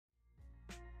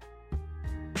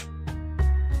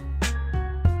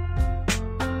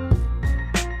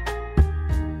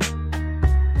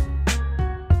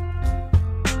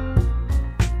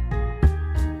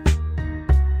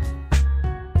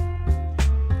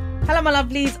Hello, my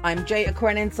lovelies. I'm Jay, a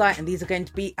Korean Insight, and these are going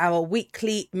to be our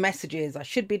weekly messages. I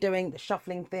should be doing the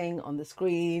shuffling thing on the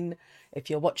screen if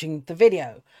you're watching the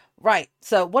video. Right.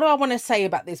 So what do I want to say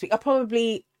about this week?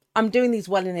 I'm doing these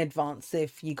well in advance,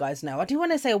 if you guys know. I do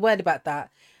want to say a word about that.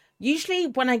 Usually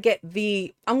when I get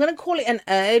I'm going to call it an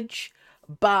urge,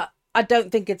 but I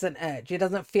don't think it's an urge. It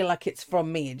doesn't feel like it's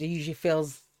from me. It usually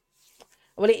feels,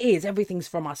 well, it is. Everything's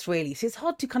from us, really. So it's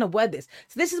hard to kind of word this.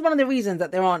 So this is one of the reasons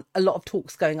that there aren't a lot of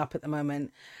talks going up at the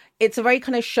moment. It's a very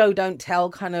kind of show, don't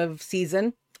tell kind of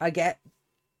season, I get.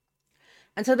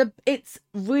 And so it's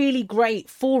really great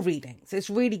for readings.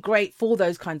 It's really great for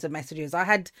those kinds of messages. I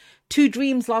had 2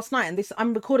 dreams last night, and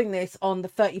I'm recording this on the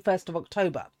 31st of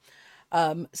October.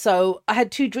 So I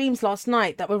had 2 dreams last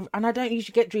night and I don't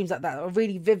usually get dreams like that were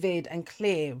really vivid and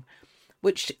clear,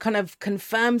 which kind of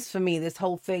confirms for me this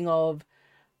whole thing of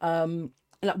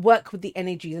like work with the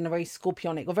energies in a very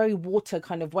scorpionic or very water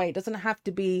kind of way. It doesn't have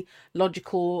to be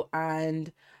logical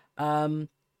and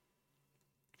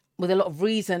with a lot of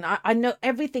reason. I know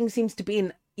everything seems to be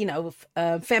in,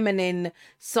 feminine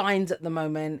signs at the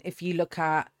moment. If you look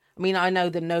at, I know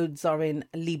the nodes are in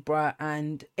Libra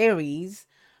and Aries,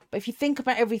 but if you think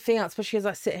about everything else, especially as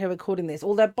I sit here recording this,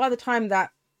 although by the time that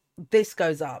this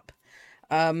goes up,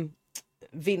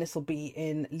 Venus will be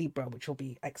in Libra, which will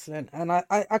be excellent. And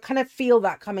I kind of feel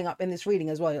that coming up in this reading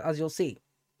as well, as you'll see.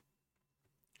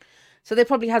 So there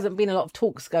probably hasn't been a lot of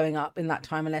talks going up in that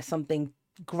time unless something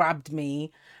grabbed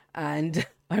me and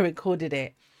I recorded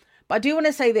it. But I do want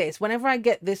to say this, whenever I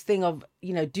get this thing of,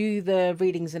 do the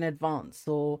readings in advance,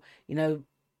 or,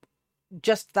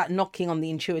 just that knocking on the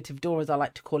intuitive door, as I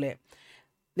like to call it,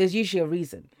 there's usually a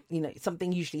reason.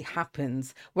 Something usually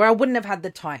happens where I wouldn't have had the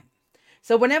time.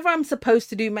 So whenever I'm supposed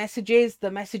to do messages, the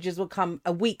messages will come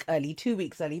a week early, 2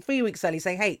 weeks early, 3 weeks early,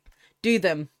 saying, hey, do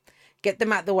them, get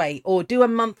them out the way, or do a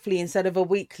monthly instead of a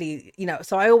weekly,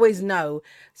 so I always know.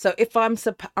 So if I'm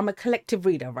a collective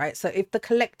reader, right? So if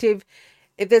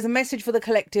there's a message for the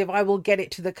collective, I will get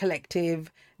it to the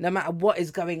collective no matter what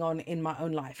is going on in my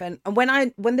own life. And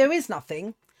when there is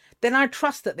nothing, then I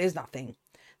trust that there's nothing.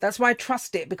 That's why I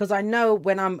trust it, because I know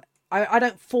when I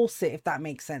don't force it, if that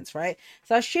makes sense, right?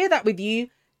 So I share that with you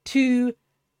to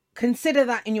consider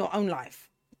that in your own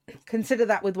life. Consider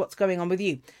that with what's going on with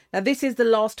you. Now, this is the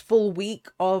last full week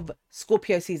of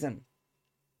Scorpio season.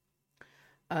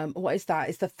 What is that?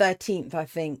 It's the 13th, I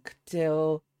think,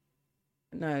 till...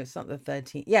 No, it's not the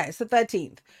 13th. Yeah, it's the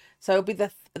 13th. So it'll be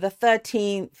the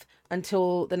 13th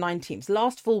until the 19th.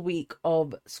 Last full week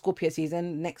of Scorpio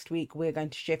season. Next week, we're going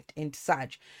to shift into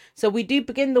Sag. So we do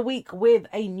begin the week with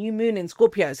a new moon in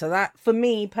Scorpio. So that, for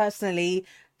me personally,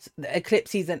 the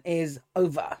eclipse season is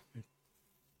over.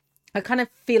 I kind of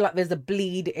feel like there's a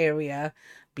bleed area.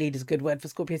 Bleed is a good word for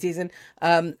Scorpio season.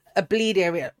 A bleed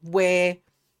area where,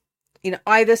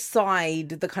 either side,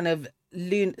 the kind of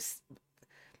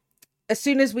as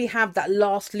soon as we have that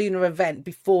last lunar event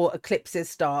before eclipses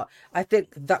start, I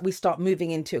think that we start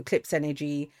moving into eclipse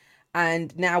energy.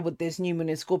 And now with this new moon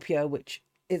in Scorpio, which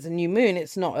is a new moon,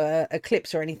 it's not an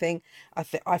eclipse or anything,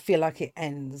 I feel like it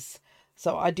ends.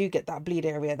 So I do get that bleed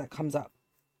area that comes up.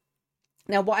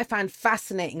 Now, what I found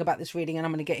fascinating about this reading, and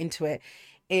I'm going to get into it,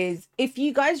 is if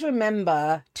you guys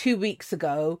remember 2 weeks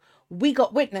ago, we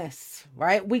got witness,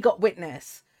 right? We got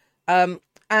witness.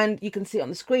 And you can see on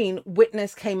the screen,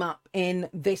 witness came up in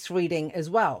this reading as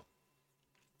well.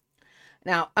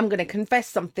 Now, I'm going to confess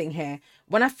something here.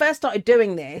 When I first started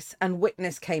doing this and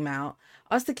witness came out,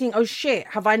 I was thinking, oh shit,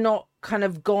 have I not kind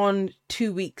of gone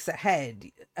 2 weeks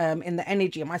ahead in the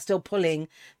energy? Am I still pulling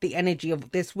the energy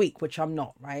of this week, which I'm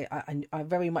not, right? I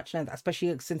very much know that,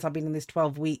 especially since I've been in this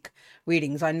 12-week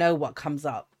readings. I know what comes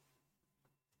up.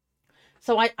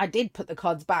 So I did put the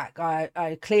cards back.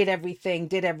 I cleared everything,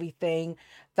 did everything.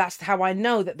 That's how I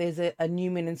know that there's a new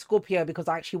moon in Scorpio, because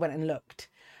I actually went and looked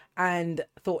and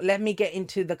thought, let me get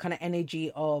into the kind of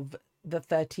energy of the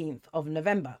 13th of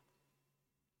November.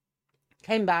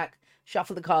 Came back,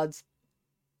 shuffled the cards,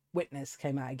 witness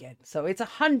came out again. So it's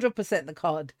 100% the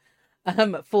card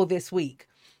for this week.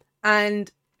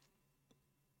 And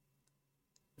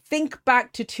think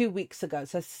back to 2 weeks ago.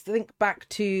 So think back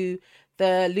to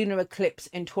the lunar eclipse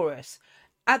in Taurus.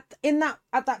 At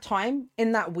that time,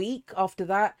 in that week after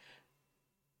that,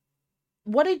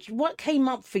 what came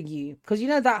up for you? Because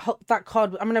that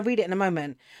card, I'm going to read it in a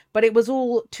moment, but it was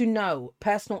all to know,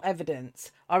 personal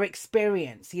evidence, our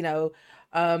experience.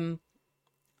 When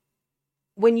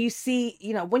you see,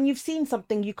 when you've seen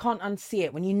something, you can't unsee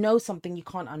it. When you know something, you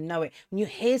can't unknow it. When you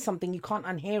hear something, you can't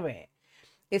unhear it.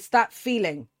 It's that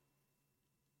feeling.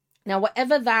 Now,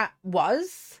 whatever that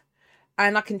was,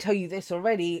 and I can tell you this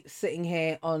already, sitting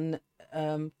here on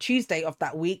Tuesday of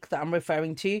that week that I'm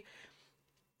referring to,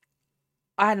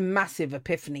 I had a massive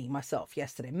epiphany myself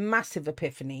yesterday. Massive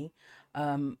epiphany.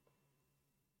 And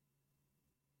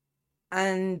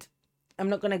I'm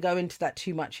not going to go into that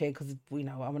too much here because, I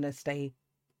want to stay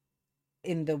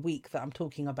in the week that I'm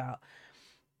talking about.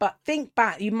 But think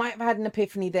back, you might have had an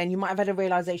epiphany then, you might have had a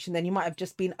realization then, you might have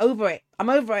just been over it. I'm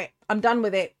over it. I'm done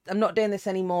with it. I'm not doing this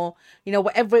anymore.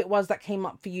 Whatever it was that came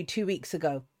up for you 2 weeks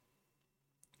ago,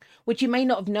 which you may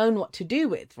not have known what to do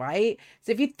with, right?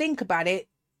 So if you think about it,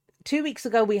 2 weeks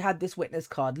ago, we had this witness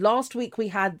card. Last week, we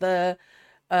had the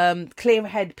clear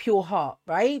head, pure heart,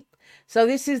 right? So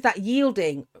this is that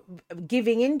yielding,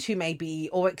 giving into maybe,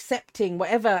 or accepting,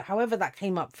 however that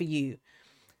came up for you.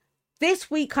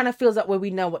 This week kind of feels like where we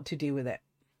know what to do with it.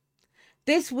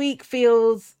 This week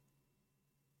feels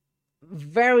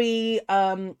very,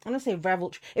 I'm going to say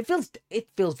revelatory. It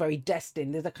feels very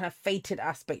destined. There's a kind of fated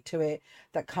aspect to it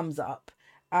that comes up.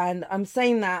 And I'm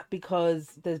saying that because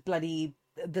there's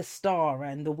the star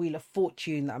and the wheel of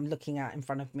fortune that I'm looking at in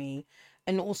front of me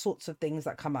and all sorts of things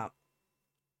that come up.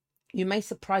 You may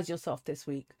surprise yourself this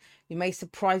week. You may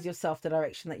surprise yourself the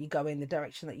direction that you go in, the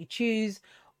direction that you choose,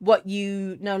 what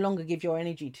you no longer give your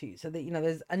energy to. So that,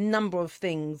 there's a number of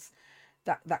things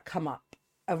that come up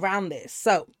around this.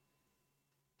 So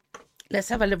let's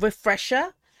have a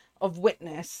refresher of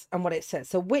witness and what it says.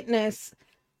 So witness,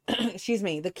 excuse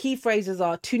me, the key phrases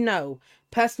are to know,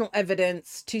 personal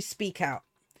evidence, to speak out.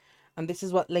 And this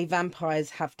is what les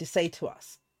vampires have to say to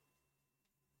us.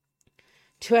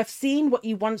 To have seen what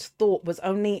you once thought was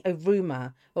only a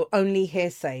rumor or only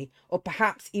hearsay or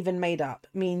perhaps even made up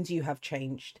means you have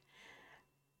changed.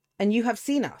 And you have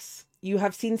seen us. You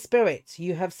have seen spirits.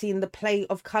 You have seen the play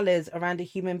of colours around a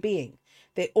human being,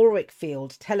 their auric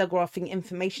field telegraphing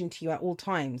information to you at all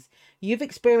times. You've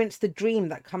experienced the dream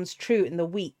that comes true in the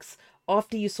weeks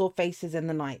after you saw faces in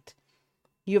the night.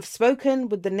 You have spoken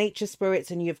with the nature spirits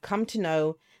and you have come to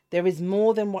know there is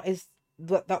more than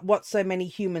what so many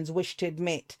humans wish to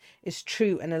admit is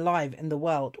true and alive in the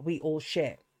world we all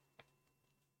share.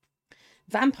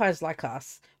 Vampires like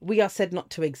us, we are said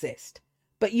not to exist,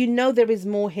 but there is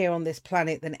more here on this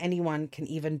planet than anyone can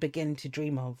even begin to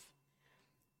dream of.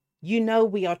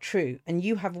 We are true, and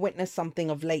you have witnessed something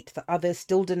of late that others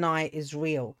still deny is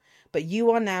real, but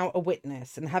you are now a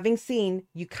witness, and having seen,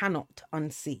 you cannot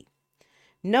unsee.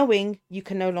 Knowing, you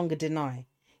can no longer deny.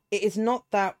 It is not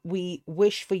that we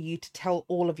wish for you to tell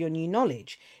all of your new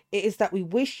knowledge. It is that we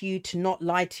wish you to not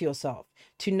lie to yourself,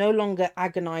 to no longer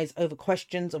agonize over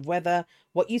questions of whether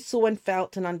what you saw and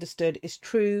felt and understood is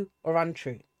true or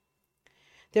untrue.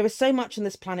 There is so much on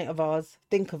this planet of ours,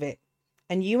 think of it.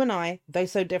 And you and I, though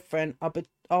so different,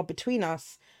 are between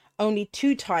us only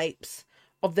two types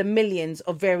of the millions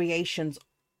of variations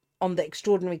on the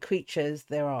extraordinary creatures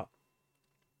there are.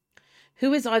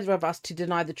 Who is either of us to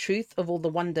deny the truth of all the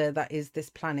wonder that is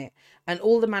this planet and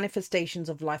all the manifestations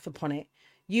of life upon it?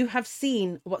 You have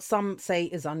seen what some say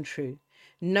is untrue.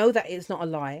 Know that it's not a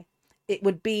lie. It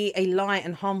would be a lie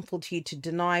and harmful to you to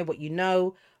deny what you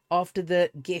know after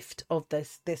the gift of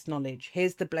this knowledge.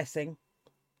 Here's the blessing.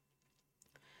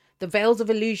 The veils of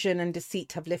illusion and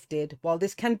deceit have lifted. While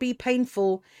this can be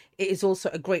painful, it is also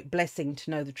a great blessing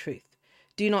to know the truth.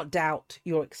 Do not doubt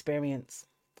your experience.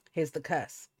 Here's the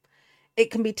curse. It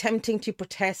can be tempting to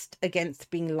protest against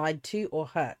being lied to or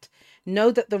hurt. Know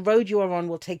that the road you are on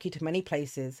will take you to many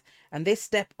places, and this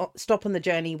stop on the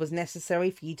journey was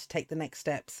necessary for you to take the next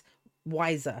steps.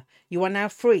 Wiser. You are now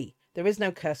free. There is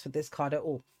no curse with this card at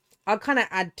all. I'll kind of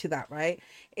add to that, right?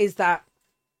 Is that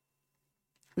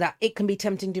it can be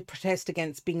tempting to protest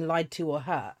against being lied to or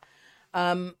hurt.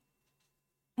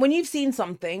 When you've seen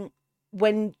something,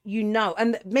 when you know,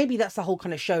 and maybe that's the whole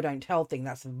kind of show don't tell thing.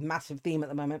 That's a massive theme at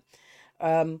the moment.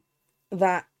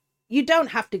 That you don't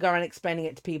have to go around explaining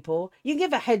it to people. You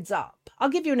give a heads up. I'll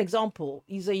give you an example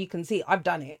so you can see I've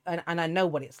done it and I know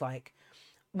what it's like.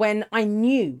 When I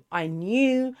knew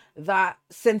that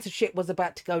censorship was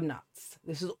about to go nuts.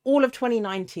 This is all of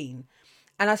 2019.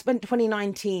 And I spent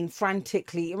 2019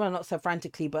 frantically, well, not so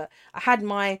frantically, but I had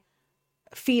my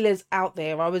feelers out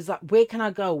there. I was like, where can I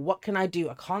go? What can I do?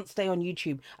 I can't stay on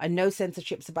YouTube. I know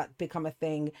censorship's about to become a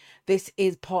thing. This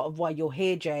is part of why you're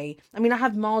here, Jay. I mean, I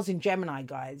have Mars in Gemini,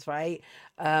 guys, right?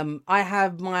 I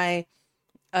have my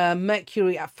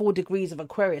Mercury at 4 degrees of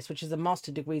Aquarius, which is a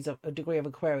master degree of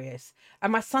Aquarius.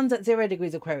 And my sun's at 0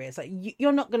 degrees Aquarius. Like,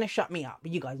 you're not going to shut me up.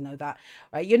 You guys know that,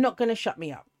 right? You're not going to shut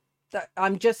me up. I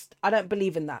don't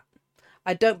believe in that.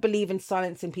 I don't believe in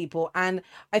silencing people. And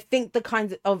I think the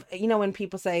kinds of, when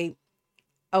people say,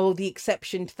 oh, the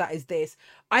exception to that is this,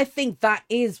 I think that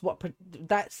is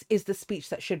the speech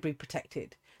that should be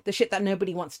protected. The shit that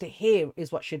nobody wants to hear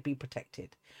is what should be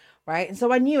protected, right? And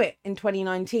so I knew it in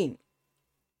 2019.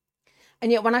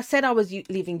 And yet when I said I was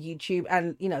leaving YouTube,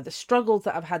 and, you know, the struggles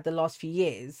that I've had the last few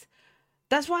years,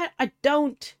 that's why I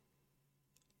don't,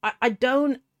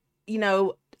 you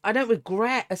know, I don't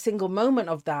regret a single moment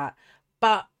of that.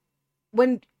 But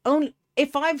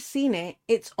if I've seen it,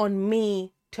 it's on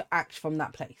me to act from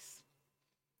that place.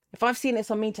 If I've seen it,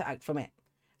 it's on me to act from it.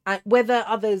 And whether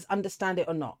others understand it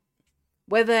or not,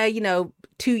 whether, you know,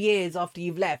 2 years after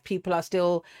you've left, people are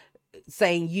still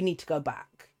saying you need to go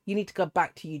back. You need to go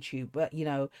back to YouTube. But, you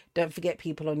know, don't forget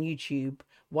people on YouTube.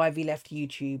 Why have you left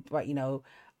YouTube? Right, you know,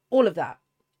 all of that.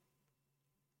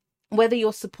 Whether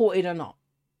you're supported or not,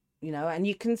 you know, and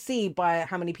you can see by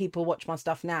how many people watch my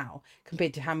stuff now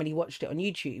compared to how many watched it on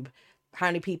YouTube, how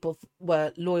many people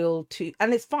were loyal to,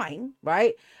 and it's fine,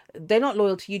 right? They're not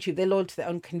loyal to YouTube. They're loyal to their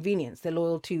own convenience. They're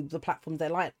loyal to the platforms they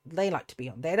like to be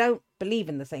on. They don't believe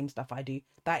in the same stuff I do.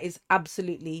 That is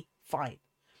absolutely fine.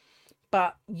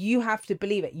 But you have to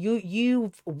believe it.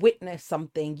 You've witnessed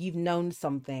something, you've known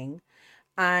something.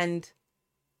 And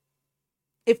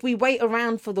if we wait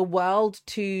around for the world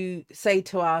to say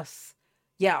to us,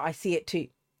 yeah, I see it too.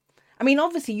 I mean,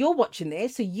 obviously you're watching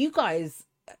this, so you guys,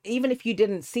 even if you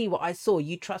didn't see what I saw,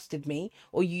 you trusted me,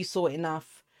 or you saw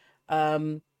enough,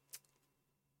 you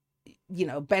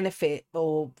know, benefit,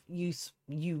 or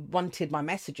you wanted my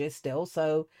messages still.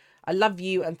 So I love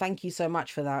you and thank you so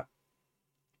much for that.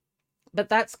 But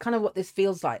that's kind of what this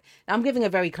feels like. Now, I'm giving a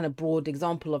very kind of broad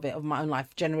example of it, of my own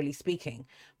life, generally speaking.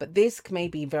 But this may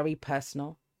be very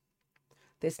personal.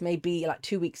 This may be like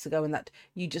 2 weeks ago, and that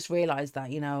you just realize that,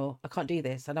 you know, I can't do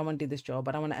this. I don't want to do this job.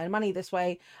 I don't want to earn money this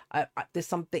way. There's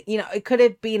something, you know, it could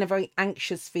have been a very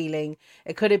anxious feeling.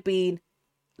 It could have been,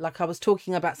 like I was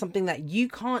talking about, something that you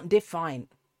can't define.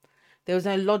 There was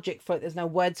no logic for it. There's no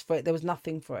words for it. There was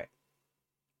nothing for it.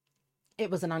 It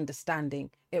was an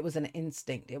understanding. It was an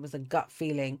instinct. It was a gut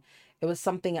feeling. It was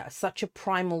something at such a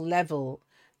primal level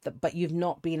that, but you've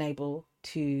not been able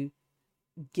to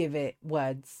give it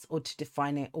words or to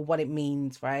define it or what it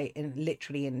means, right? And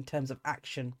literally in terms of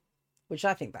action, which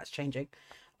I think that's changing.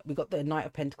 We've got the Knight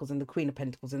of Pentacles and the Queen of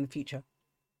Pentacles in the future.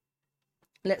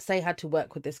 Let's say how to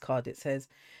work with this card. It says,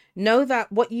 know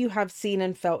that what you have seen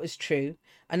and felt is true.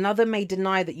 Another may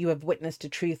deny that you have witnessed a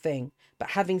true thing,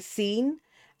 but having seen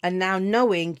and now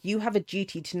knowing, you have a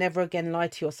duty to never again lie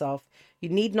to yourself. You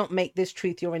need not make this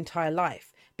truth your entire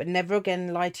life, but never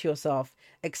again lie to yourself.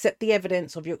 Accept the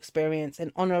evidence of your experience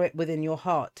and honor it within your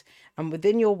heart and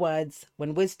within your words.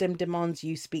 When wisdom demands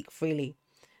you, speak freely.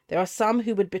 There are some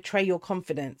who would betray your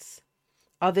confidence.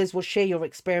 Others will share your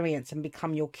experience and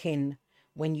become your kin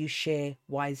when you share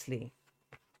wisely.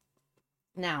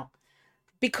 Now,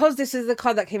 because this is the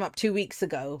card that came up 2 weeks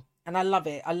ago, and I love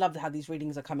it. I love how these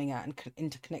readings are coming out and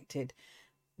interconnected.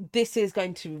 This is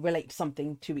going to relate to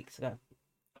something 2 weeks ago.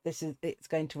 It's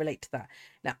going to relate to that.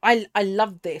 Now, I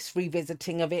love this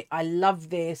revisiting of it. I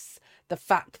love this, the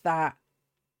fact that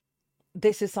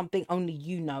this is something only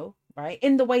you know, right?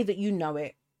 In the way that you know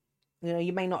it. You know,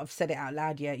 you may not have said it out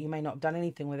loud yet. You may not have done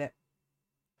anything with it.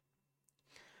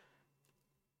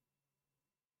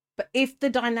 But if the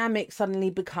dynamic suddenly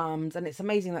becomes, and it's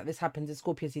amazing that this happens in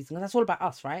Scorpio season, because that's all about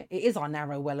us, right? It is our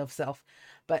narrow well of self.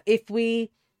 But if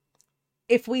we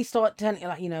start turning,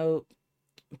 like, you know,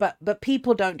 but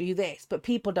people don't do this, but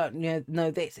people don't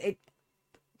know this,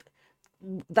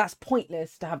 that's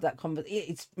pointless to have that conversation.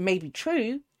 It's maybe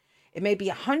true, it may be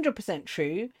 100%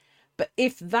 true, but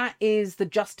if that is the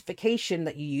justification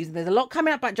that you use, and there's a lot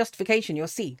coming up about justification, you'll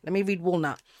see. Let me read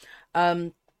Walnut.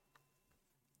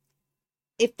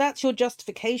 If that's your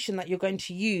justification that you're going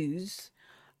to use,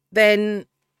 then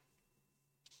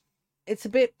it's a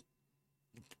bit,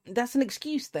 that's an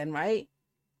excuse then, right?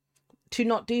 To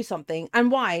not do something.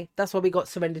 And why? That's why we got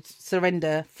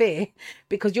surrender fear,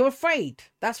 because you're afraid.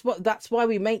 That's why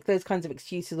we make those kinds of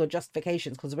excuses or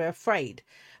justifications, because we're afraid.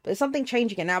 But there's something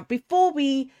changing. And now, before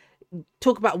we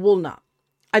talk about Walnut,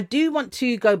 I do want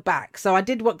to go back. So I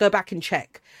did go back and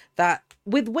check that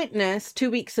with Witness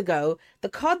 2 weeks ago, the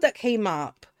card that came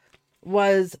up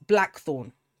was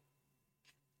Blackthorn.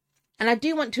 And I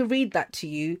do want to read that to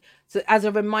you, so as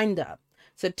a reminder.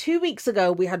 So 2 weeks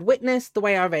ago, we had Witness the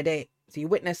way I read it. So you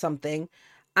witness something,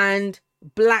 and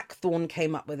Blackthorn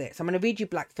came up with it. So I'm going to read you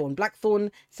Blackthorn.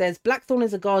 Blackthorn says, Blackthorn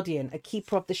is a guardian, a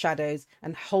keeper of the shadows,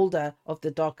 and holder of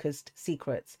the darkest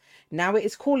secrets. Now it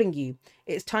is calling you.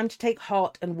 It is time to take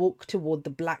heart and walk toward the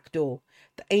black door.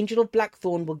 The angel of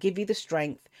Blackthorn will give you the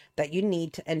strength that you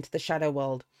need to enter the shadow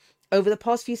world. Over the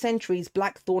past few centuries,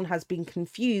 blackthorn has been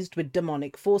confused with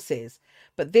demonic forces,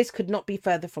 but this could not be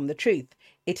further from the truth.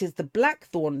 It is the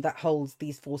blackthorn that holds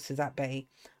these forces at bay.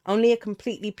 Only a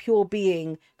completely pure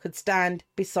being could stand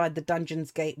beside the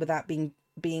dungeon's gate without being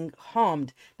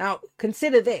harmed. Now,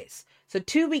 consider this. So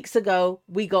 2 weeks ago,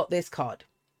 we got this card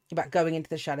about going into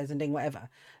the shadows and doing whatever.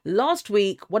 Last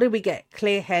week, what did we get?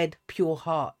 Clear head, pure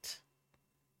heart.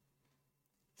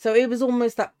 So it was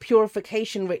almost that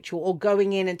purification ritual, or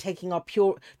going in and taking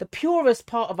the purest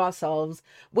part of ourselves,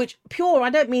 which pure,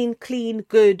 I don't mean clean,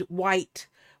 good, white,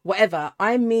 whatever.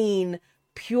 I mean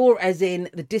pure as in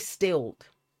the distilled,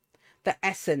 the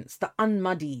essence, the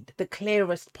unmuddied, the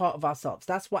clearest part of ourselves.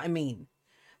 That's what I mean.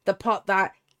 The part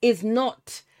that is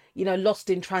not,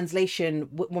 lost in translation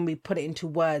when we put it into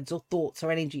words or thoughts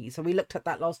or energy. So we looked at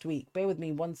that last week. Bear with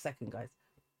me 1 second, guys.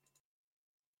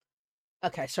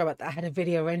 Okay, sorry about that. I had a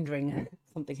video rendering and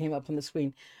something came up on the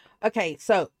screen. Okay,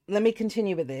 so let me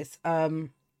continue with this. Only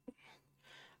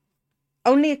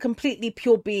a completely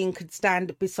pure being could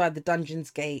stand beside the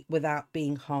dungeon's gate without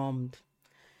being harmed.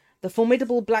 The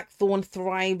formidable blackthorn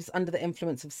thrives under the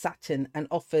influence of Saturn and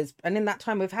in that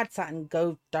time we've had Saturn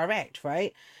go direct,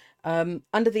 right?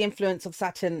 Under the influence of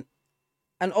Saturn,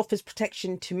 and offers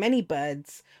protection to many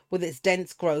birds with its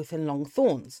dense growth and long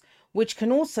thorns, which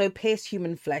can also pierce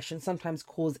human flesh and sometimes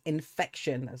cause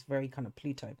infection. That's very kind of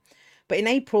Pluto. But in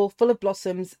April, full of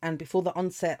blossoms and before the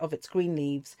onset of its green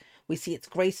leaves, we see its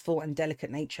graceful and delicate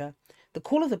nature. The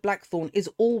call of the blackthorn is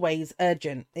always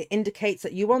urgent. It indicates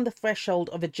that you are on the threshold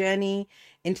of a journey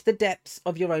into the depths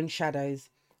of your own shadows,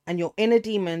 and your inner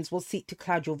demons will seek to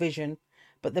cloud your vision.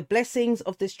 But the blessings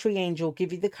of this tree angel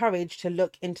give you the courage to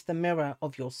look into the mirror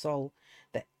of your soul.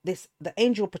 The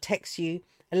angel protects you,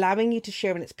 allowing you to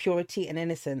share in its purity and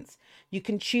innocence. You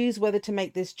can choose whether to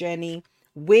make this journey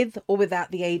with or without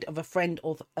the aid of a friend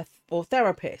or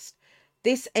therapist.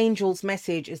 This angel's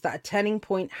message is that a turning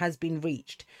point has been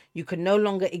reached. You can no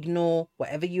longer ignore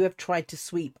whatever you have tried to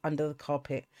sweep under the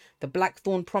carpet. The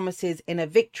blackthorn promises inner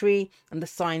victory, and the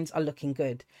signs are looking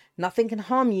good. Nothing can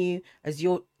harm you as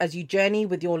you journey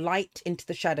with your light into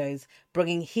the shadows,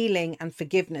 bringing healing and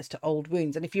forgiveness to old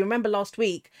wounds. And if you remember last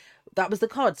week, that was the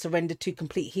card, surrender to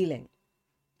complete healing.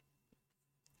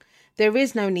 There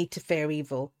is no need to fear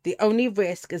evil. The only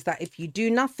risk is that if you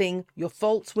do nothing, your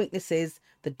faults, weaknesses,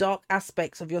 the dark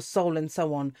aspects of your soul and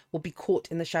so on will be caught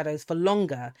in the shadows for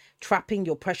longer, trapping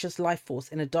your precious life force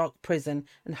in a dark prison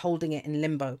and holding it in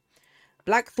limbo.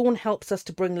 Blackthorn helps us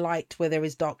to bring light where there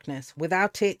is darkness.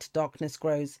 Without it, darkness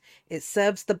grows. It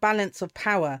serves the balance of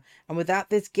power, and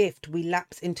without this gift, we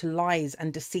lapse into lies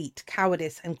and deceit,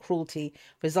 cowardice and cruelty,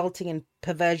 resulting in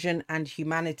perversion and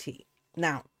humanity.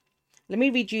 Now, let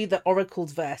me read you the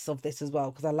oracle's verse of this as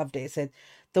well, because I loved it. It said,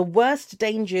 the worst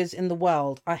dangers in the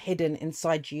world are hidden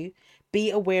inside you.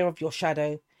 Be aware of your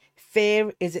shadow.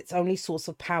 Fear is its only source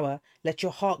of power. Let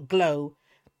your heart glow.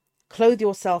 Clothe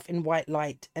yourself in white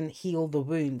light and heal the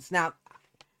wounds. Now,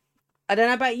 I don't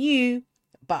know about you,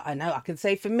 but I know I can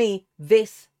say for me,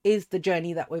 this is the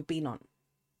journey that we've been on.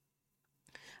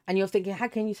 And you're thinking, how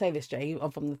can you say this, Jay,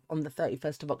 on the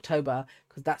 31st of October?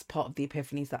 Because that's part of the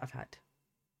epiphanies that I've had.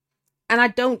 And I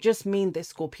don't just mean this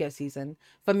Scorpio season.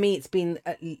 For me, it's been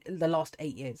the last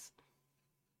 8 years.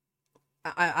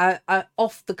 I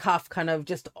off the cuff, kind of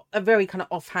just a very kind of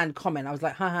offhand comment. I was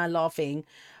like, haha, laughing.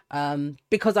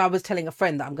 Because I was telling a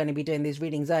friend that I'm going to be doing these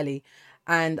readings early.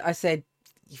 And I said,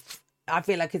 I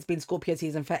feel like it's been Scorpio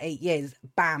season for 8 years.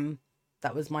 Bam.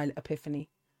 That was my epiphany.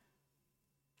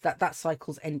 That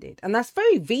cycle's ended. And that's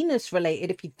very Venus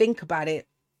related if you think about it.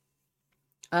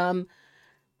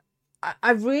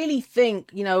 I really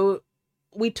think,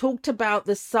 we talked about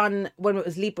the sun when it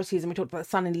was Libra season. We talked about the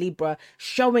sun in Libra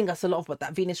showing us a lot of what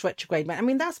that Venus retrograde meant. I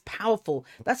mean, that's powerful.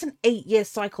 That's an 8-year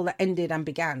cycle that ended and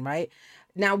began, right?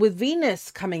 Now, with Venus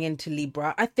coming into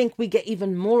Libra, I think we get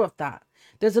even more of that.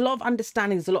 There's a lot of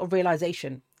understanding. There's a lot of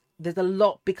realization. There's a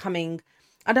lot becoming,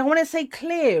 I don't want to say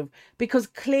clear, because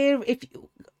clear,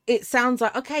 it sounds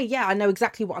like, okay, yeah, I know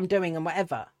exactly what I'm doing and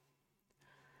whatever.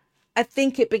 I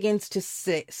think it begins to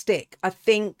stick. I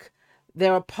think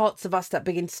there are parts of us that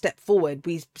begin to step forward.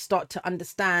 We start to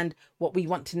understand what we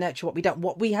want to nurture, what we don't,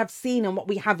 what we have seen and what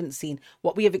we haven't seen,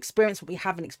 what we have experienced, what we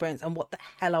haven't experienced, and what the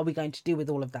hell are we going to do with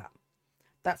all of that?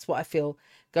 That's what I feel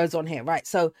goes on here, right?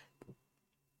 So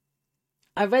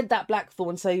I read that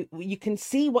Blackthorn, so you can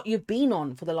see what you've been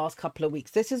on for the last couple of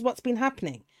weeks. This is what's been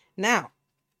happening. Now,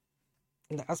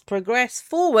 let us progress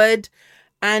forward,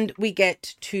 and we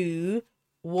get to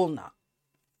Walnut.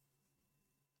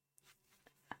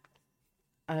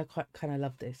 I quite kind of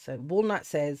love this. So Walnut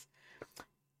says,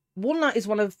 Walnut is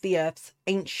one of the Earth's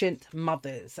ancient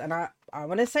mothers, and I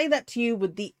want to say that to you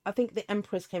with the. I think the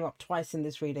Empress came up twice in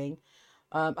this reading.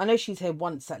 I know she's here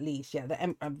once at least. Yeah,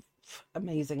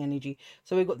 amazing energy.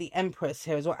 So we've got the Empress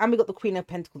here as well, and we've got the Queen of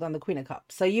Pentacles and the Queen of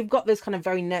Cups. So you've got this kind of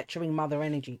very nurturing mother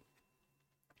energy.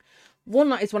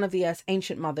 Walnut is one of the Earth's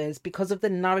ancient mothers because of the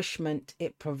nourishment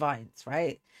it provides,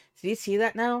 right? So you see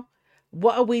that now?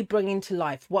 What are we bringing to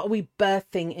life? What are we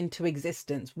birthing into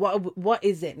existence? What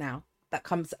is it now that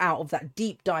comes out of that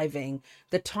deep diving,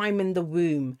 the time in the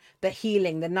womb, the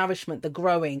healing, the nourishment, the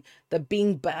growing, the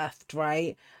being birthed,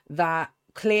 right? That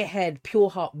clear head, pure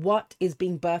heart. What is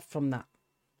being birthed from that?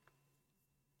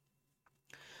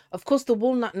 Of course, the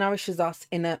walnut nourishes us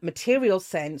in a material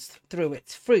sense through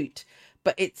its fruit,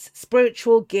 but its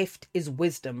spiritual gift is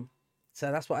wisdom.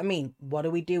 So that's what I mean. What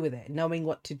do we do with it? Knowing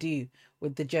what to do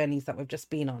with the journeys that we've just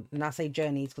been on. And I say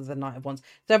journeys because the Knight of Wands.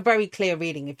 It's a very clear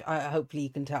reading, if hopefully you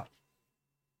can tell.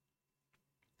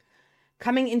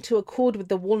 Coming into accord with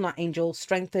the walnut angel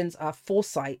strengthens our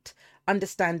foresight,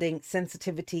 understanding,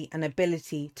 sensitivity, and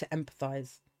ability to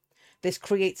empathize. This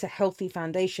creates a healthy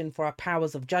foundation for our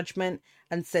powers of judgment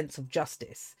and sense of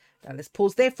justice. Now let's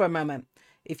pause there for a moment.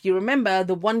 If you remember,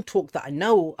 the one talk that I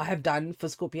know I have done for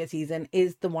Scorpio season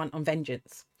is the one on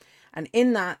vengeance. And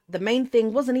in that, the main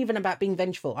thing wasn't even about being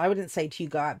vengeful. I wouldn't say to you,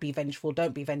 go out, be vengeful,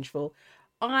 don't be vengeful.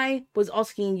 I was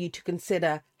asking you to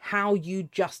consider how you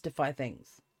justify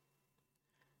things.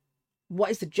 What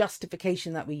is the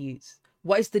justification that we use?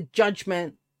 What is the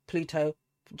judgment, Pluto,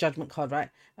 judgment card, right?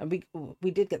 And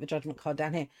we did get the judgment card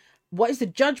down here. What is the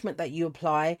judgment that you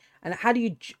apply, and how do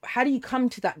you come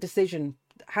to that decision?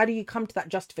 How do you come to that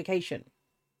justification?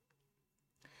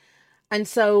 And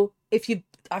so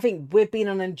I think we've been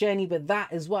on a journey with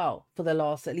that as well for the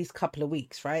last at least couple of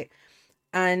weeks, right?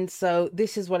 And so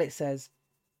this is what it says.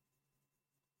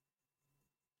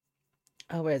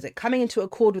 Oh, where is it? Coming into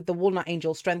accord with the walnut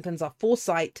angel strengthens our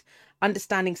foresight,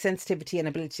 understanding, sensitivity, and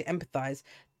ability to empathize.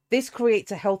 This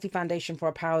creates a healthy foundation for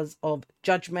our powers of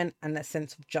judgment and a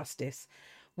sense of justice.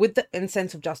 With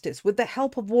the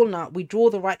help of walnut, we draw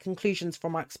the right conclusions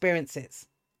from our experiences.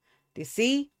 Do you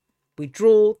see? We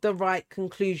draw the right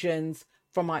conclusions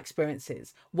from our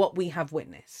experiences, what we have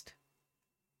witnessed.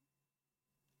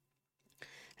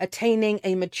 Attaining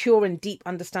a mature and deep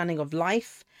understanding of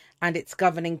life and its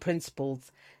governing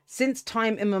principles. Since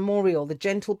time immemorial, the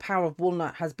gentle power of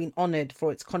walnut has been honored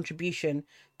for its contribution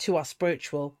to our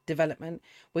spiritual development.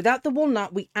 Without the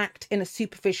walnut, we act in a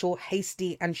superficial,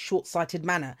 hasty, and short-sighted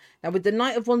manner. Now, with the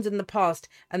Knight of Wands in the past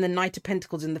and the Knight of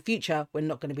Pentacles in the future, we're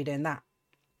not going to be doing that.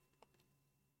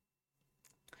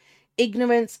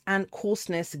 Ignorance and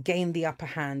coarseness gain the upper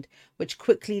hand, which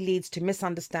quickly leads to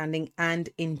misunderstanding and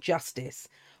injustice.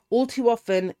 All too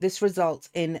often, this results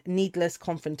in needless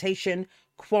confrontation,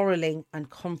 quarreling, and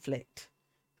conflict.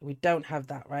 We don't have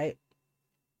that, right?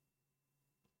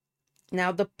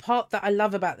 Now, the part that I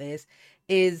love about this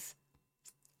is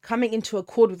coming into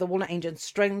accord with the walnut angel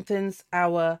strengthens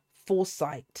our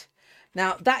foresight.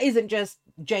 Now, that isn't just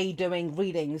Jay doing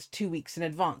readings 2 weeks in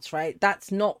advance, right?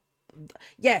 That's not,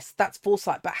 yes, that's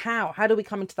foresight, but how? How do we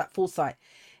come into that foresight?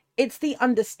 It's the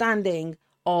understanding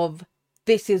of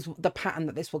this is the pattern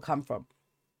that this will come from.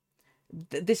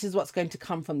 This is what's going to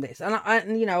come from this.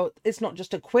 And you know, it's not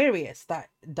just Aquarius that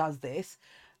does this.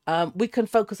 We can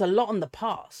focus a lot on the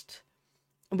past.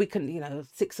 We can, you know,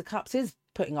 Six of Cups is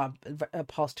putting our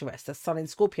past to rest. That's Sun in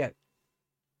Scorpio.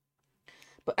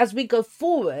 But as we go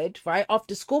forward, right,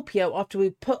 after Scorpio, after we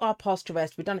put our past to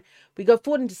rest, we go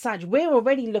forward into Sag, we're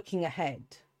already looking ahead.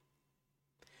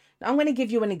 Now, I'm going to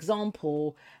give you an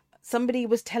example. Somebody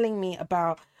was telling me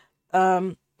about,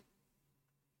 they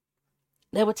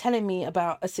were telling me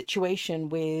about a situation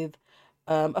with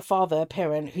a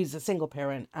parent who's a single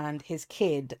parent and his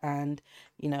kid, and,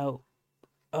 you know,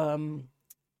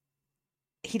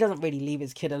 he doesn't really leave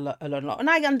his kid alone a lot. And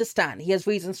I understand he has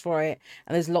reasons for it,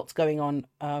 and there's lots going on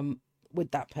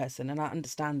with that person, and I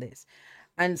understand this.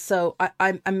 And so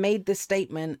I made this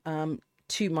statement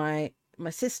to my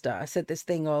sister. I said this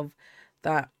thing of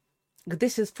that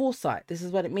this is foresight. This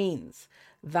is what it means,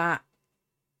 that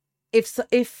if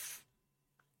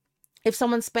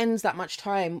someone spends that much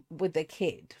time with their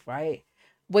kid, right,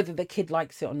 whether the kid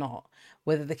likes it or not,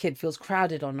 whether the kid feels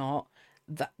crowded or not,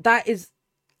 that is,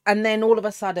 and then all of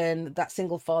a sudden that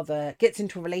single father gets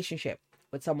into a relationship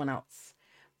with someone else,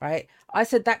 right? I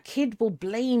said that kid will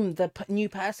blame the new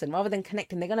person rather than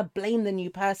connecting. They're going to blame the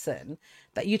new person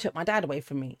that you took my dad away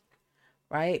from me,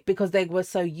 right? Because they were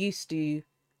so used to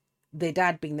their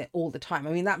dad being there all the time.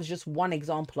 I mean, that was just one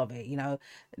example of it, you know,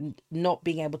 not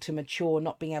being able to mature,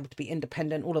 not being able to be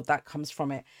independent. All of that comes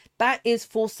from it. That is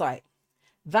foresight.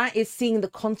 That is seeing the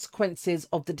consequences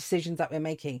of the decisions that we're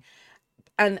making.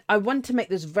 And I want to make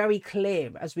this very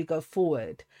clear as we go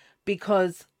forward,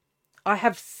 because I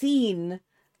have seen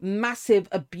massive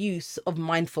abuse of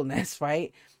mindfulness,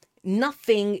 right?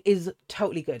 Nothing is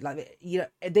totally good. Like, you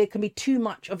know, there can be too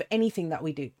much of anything that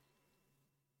we do.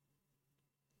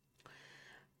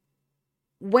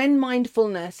 When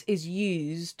mindfulness is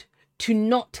used to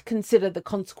not consider the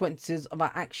consequences of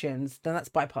our actions, then that's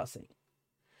bypassing.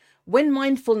 When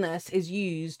mindfulness is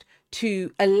used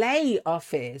to allay our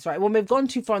fears, right? When we've gone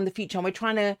too far in the future and we're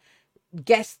trying to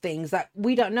guess things that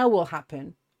we don't know will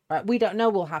happen, right? We don't know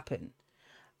will happen.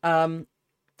 And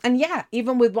yeah,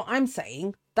 even with what I'm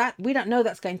saying, that we don't know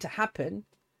that's going to happen,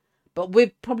 but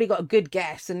we've probably got a good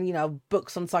guess, and, you know,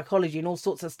 books on psychology and all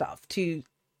sorts of stuff to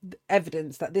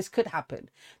evidence that this could happen.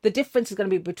 The difference is going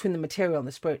to be between the material and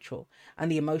the spiritual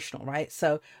and the emotional, right?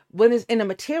 So when it's in a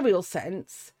material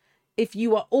sense, if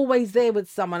you are always there with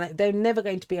someone, they're never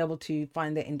going to be able to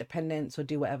find their independence or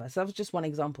do whatever. So that was just one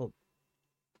example.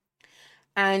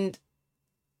 And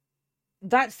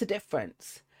that's the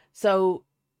difference. So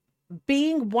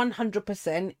being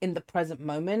 100% in the present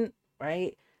moment,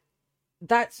 right?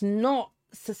 That's not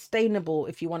sustainable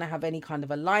if you want to have any kind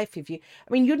of a life.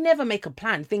 You'd never make a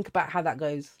plan. Think about how that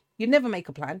goes. You'd never make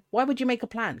a plan. Why would you make a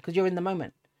plan? Because you're in the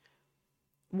moment.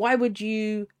 Why would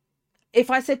you, if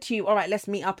I said to you, all right, let's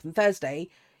meet up on Thursday,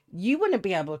 you wouldn't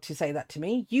be able to say that to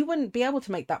me. You wouldn't be able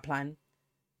to make that plan.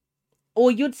 Or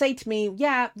you'd say to me,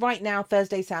 yeah, right now,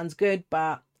 Thursday sounds good,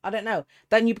 but I don't know.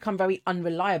 Then you become very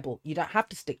unreliable. You don't have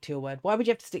to stick to your word. Why would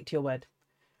you have to stick to your word?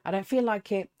 I don't feel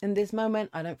like it in this moment.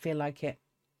 I don't feel like it.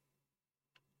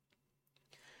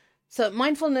 So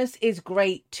mindfulness is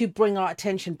great to bring our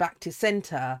attention back to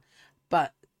center,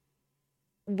 but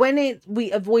when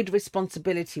we avoid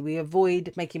responsibility, we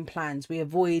avoid making plans, we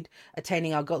avoid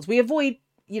attaining our goals, we avoid,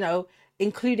 you know,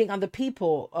 including other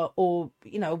people, or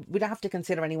you know, we don't have to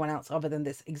consider anyone else other than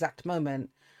this exact moment,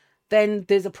 then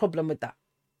there's a problem with that.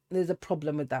 There's a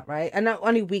problem with that, right? And not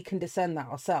only we can discern that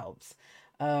ourselves.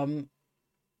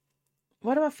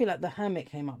 Why do I feel like the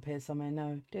hermit came up here somewhere?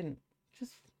 No, didn't.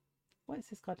 Just, what is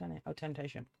this card down here? Oh,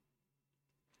 temptation.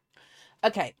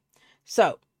 Okay,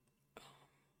 so,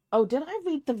 oh, did I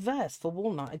read the verse for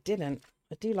walnut? I didn't.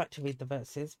 I do like to read the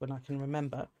verses when I can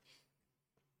remember.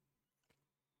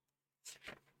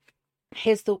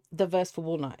 Here's the verse for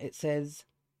walnut. It says,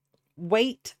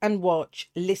 wait and watch,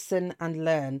 listen and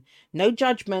learn. No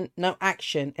judgment, no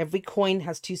action. Every coin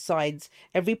has two sides.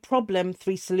 Every problem,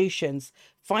 three solutions.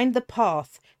 Find the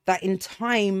path that in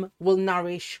time will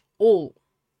nourish all.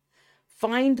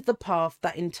 Find the path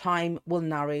that in time will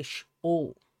nourish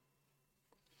all.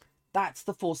 That's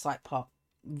the foresight part.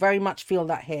 Very much feel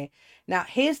that here. Now,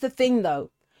 here's the thing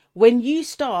though. When you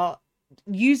start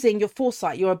using your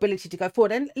foresight, your ability to go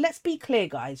forward, and let's be clear,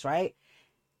 guys, right?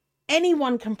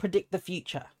 Anyone can predict the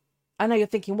future. I know you're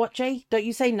thinking, what, Jay? Don't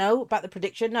you say no about the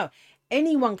prediction? No,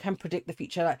 anyone can predict the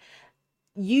future. Like,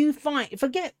 you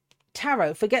forget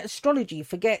tarot, forget astrology,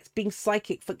 forget being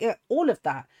psychic, forget all of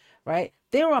that, right?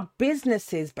 There are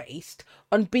businesses based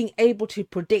on being able to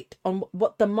predict on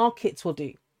what the markets will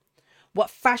do, what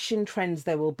fashion trends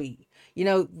there will be. You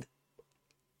know,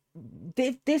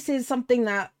 this is something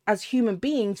that as human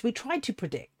beings, we try to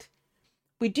predict.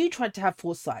 We do try to have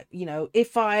foresight. You know,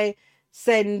 if I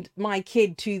send my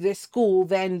kid to this school,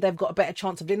 then they've got a better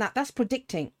chance of doing that. That's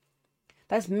predicting.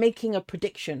 That's making a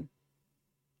prediction.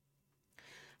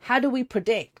 How do we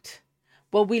predict?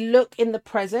 Well, we look in the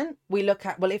present. We look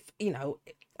at, well, if, you know,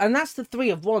 and that's the Three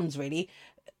of Wands, really.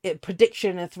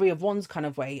 Prediction, a Three of Wands kind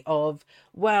of way of,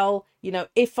 well, you know,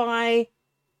 if I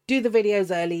do the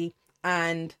videos early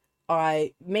and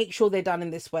I make sure they're done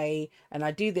in this way, and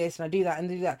I do this and I do that and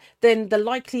do that, then the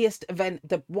likeliest event,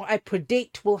 what I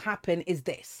predict will happen is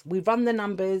this. We run the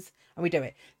numbers and we do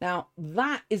it. Now,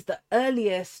 that is the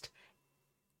earliest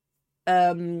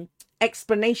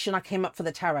explanation I came up for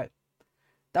the tarot.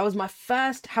 That was my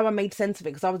first, how I made sense of it,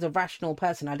 because I was a rational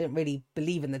person. I didn't really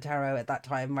believe in the tarot at that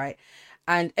time, right?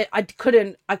 And I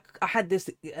had this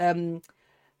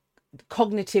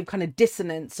cognitive kind of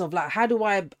dissonance of like, how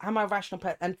am I a rational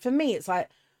person? And for me, it's like,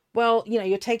 well, you know,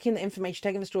 you're taking the information,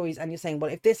 taking the stories, and you're saying,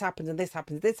 well, if this happens and this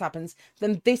happens, this happens,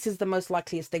 then this is the most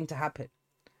likeliest thing to happen,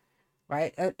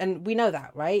 right? And we know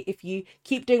that, right? If you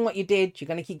keep doing what you did, you're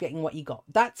going to keep getting what you got.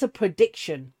 That's a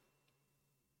prediction.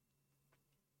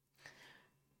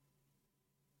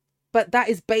 But that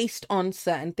is based on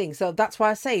certain things. So that's why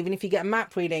I say, even if you get a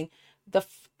map reading,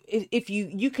 if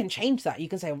you can change that. You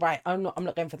can say, right, I'm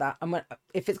not going for that.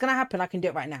 If it's going to happen, I can do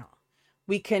it right now.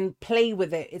 We can play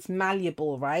with it. It's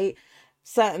malleable, right?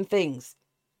 Certain things.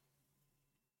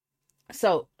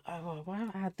 So, oh, why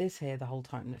have I had this here the whole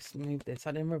time? Let's move this.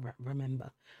 I didn't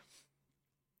remember.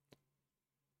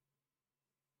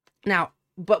 Now,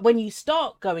 but when you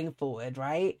start going forward,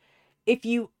 right? If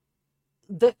you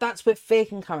that's where fear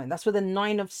can come in. That's where the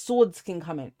Nine of Swords can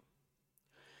come in.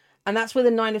 And that's where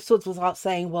the Nine of Swords was out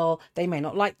saying, well, they may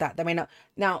not like that. They may not.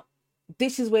 Now,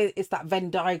 this is where it's that Venn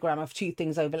diagram of two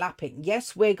things overlapping.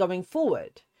 Yes, we're going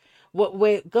forward. What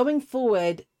we're going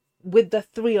forward with the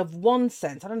Three of Wands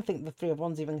sense. I don't think the Three of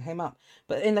Wands even came up,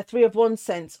 but in the Three of Wands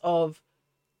sense of,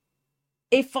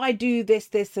 if I do this,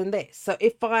 this, and this. So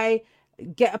if I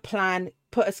get a plan,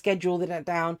 put a schedule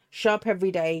down, show up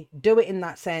every day, do it in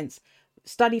that sense,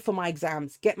 study for my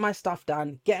exams, get my stuff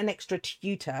done, get an extra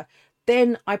tutor,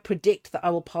 then I predict that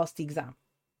I will pass the exam.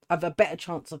 I have a better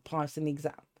chance of passing the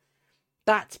exam.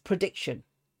 That's prediction.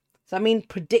 So I mean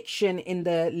prediction in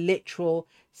the literal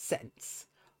sense,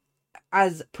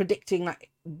 as predicting that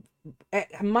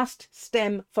it must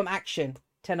stem from action.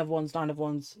 10 of Wands, 9 of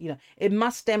Wands, it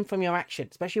must stem from your action,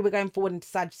 especially we're going forward into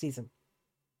Sag season.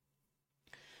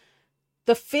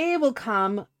 The fear will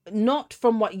come not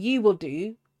from what you will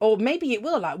do, or maybe it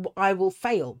will, like I will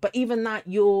fail, but even that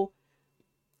you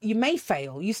may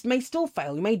fail, you may still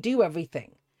fail, you may do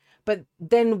everything, but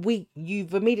then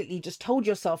you've immediately just told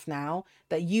yourself now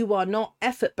that you are not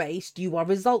effort based, you are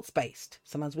results based.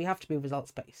 Sometimes we have to be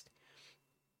results based.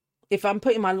 If I'm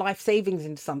putting my life savings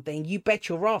into something, you bet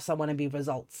your ass I want to be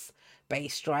results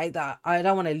based, right? That I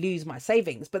don't want to lose my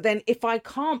savings. But then if I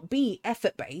can't be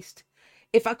effort based,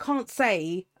 if I can't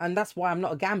say, and that's why I'm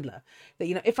not a gambler,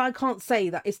 that, if I can't say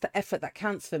that it's the effort that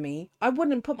counts for me, I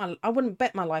wouldn't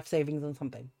bet my life savings on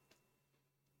something.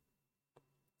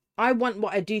 I want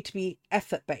what I do to be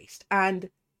effort based. And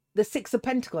the Six of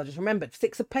Pentacles, I just remembered,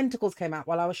 Six of Pentacles came out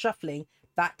while I was shuffling.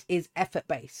 That is effort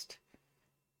based.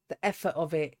 The effort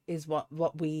of it is where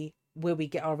we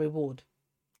get our reward.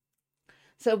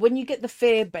 So when you get the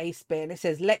fear-based bit, and it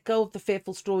says, let go of the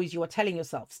fearful stories you are telling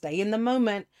yourself. Stay in the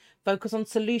moment, focus on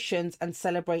solutions, and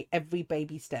celebrate every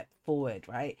baby step forward,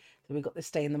 right? So we've got the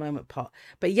stay in the moment part.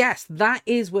 But yes, that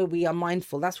is where we are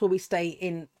mindful. That's where we stay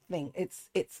in thing. It's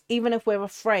even if we're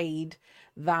afraid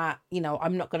that,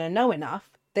 I'm not going to know enough,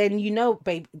 then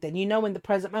babe, then in the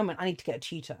present moment, I need to get a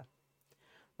tutor,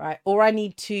 right? Or I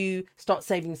need to start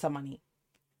saving some money.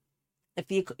 If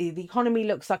the economy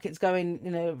looks like it's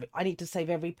going, I need to save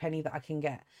every penny that I can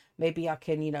get. Maybe I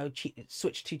can,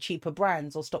 switch to cheaper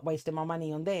brands, or stop wasting my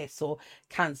money on this, or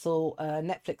cancel a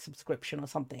Netflix subscription or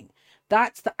something.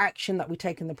 That's the action that we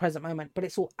take in the present moment, but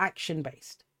it's all action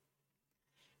based.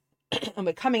 And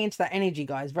we're coming into that energy,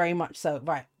 guys, very much so.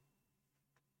 Right.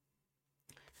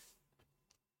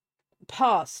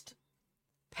 Past,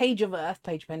 Page of Earth,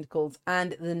 Page of Pentacles,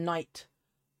 and the Knight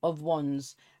of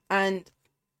Wands. And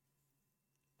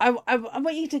I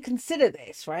want you to consider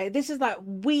this, right? This is like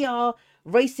we are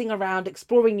racing around,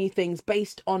 exploring new things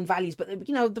based on values. But,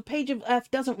 the Page of Earth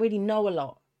doesn't really know a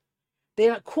lot.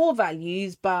 They're like core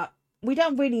values, but we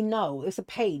don't really know. It's a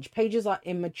page. Pages are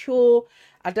immature.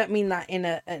 I don't mean that in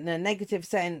a negative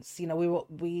sense.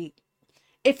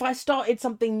 If I started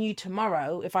something new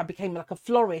tomorrow, if I became like a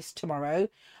florist tomorrow,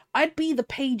 I'd be the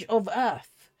Page of Earth.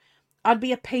 I'd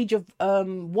be a Page of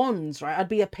Wands, right? I'd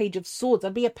be a Page of Swords.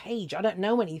 I'd be a page. I don't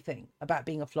know anything about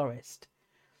being a florist.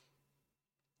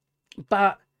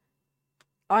 But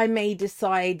I may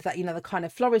decide that, the kind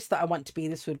of florist that I want to be,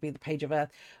 this would be the Page of Earth.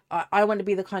 I want to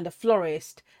be the kind of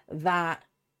florist that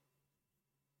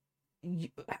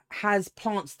has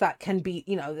plants that can be,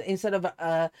 instead of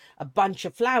a bunch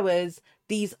of flowers,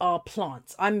 these are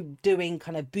plants. I'm doing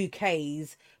kind of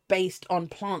bouquets based on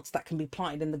plants that can be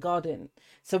planted in the garden.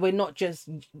 So we're not just,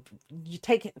 you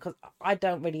take it, because I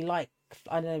don't really like,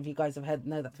 I don't know if you guys have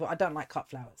know that before, I don't like cut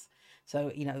flowers.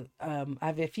 So, I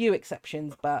have a few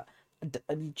exceptions, but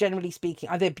generally speaking,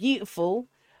 they're beautiful,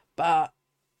 but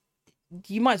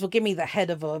you might as well give me the head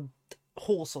of a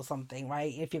horse or something,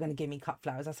 right? If you're going to give me cut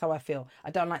flowers, that's how I feel.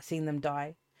 I don't like seeing them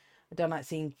die. I don't like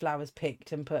seeing flowers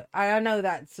picked and put. I know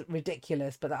that's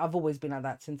ridiculous, but I've always been like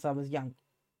that since I was young.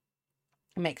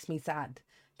 It makes me sad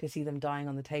to see them dying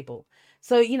on the table.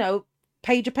 So,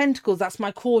 Page of Pentacles, that's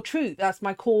my core truth. That's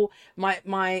my core, what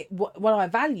I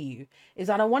value is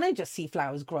I don't want to just see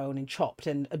flowers grown and chopped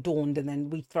and adorned and then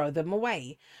we throw them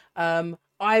away.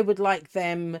 I would like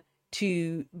them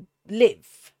to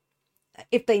live.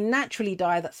 If they naturally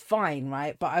die, that's fine,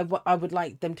 right? But I would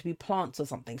like them to be plants or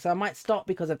something. So I might stop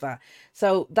because of that.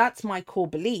 So that's my core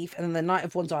belief. And then the Knight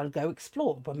of Wands, I'll go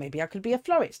explore. But maybe I could be a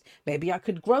florist. Maybe I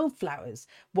could grow flowers.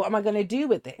 What am I going to do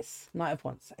with this? Knight of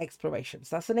Wands, exploration.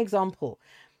 So that's an example.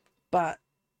 But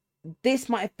this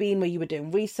might have been where you were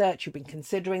doing research. You've been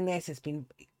considering this. It's been,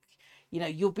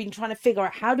 You've been trying to figure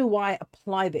out, how do I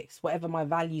apply this, whatever my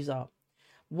values are?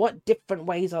 What different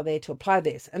ways are there to apply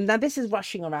this? And now this is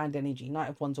rushing around energy. Knight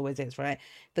of Wands always is, right?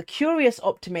 The curious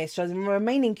optimist, so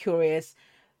remaining curious,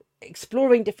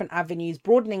 exploring different avenues,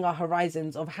 broadening our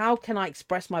horizons of how can I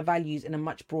express my values in a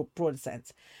much broader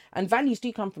sense. And values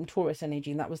do come from Taurus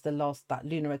energy, and that was that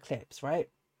lunar eclipse, right?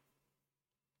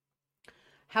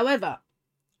 However,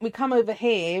 we come over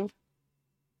here.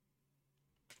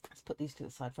 Let's put these to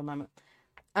the side for a moment.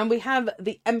 And we have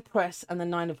the Empress and the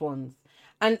Nine of Wands.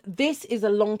 And this is a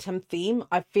long-term theme.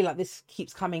 I feel like this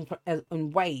keeps coming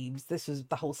in waves. This was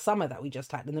the whole summer that we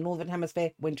just had in the Northern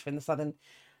Hemisphere, winter in the Southern.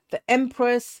 The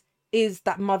Empress is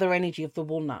that mother energy of the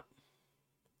walnut.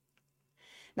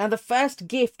 Now, the first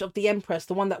gift of the Empress,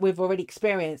 the one that we've already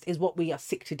experienced, is what we are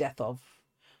sick to death of,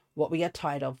 what we are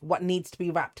tired of, what needs to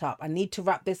be wrapped up. I need to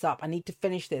wrap this up. I need to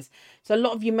finish this. So a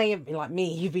lot of you may have been like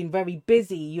me. You've been very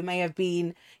busy. You may have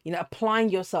been, applying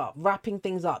yourself, wrapping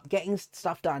things up, getting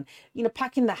stuff done,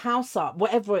 packing the house up,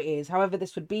 whatever it is, however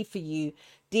this would be for you,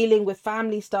 dealing with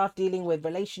family stuff, dealing with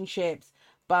relationships.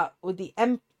 But with the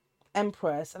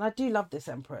Empress, and I do love this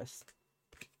Empress.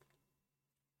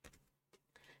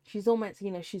 She's almost,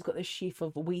 she's got this sheaf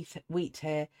of wheat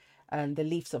here and the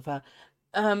leaves of her.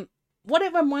 What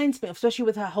it reminds me of, especially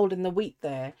with her holding the wheat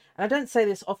there, and I don't say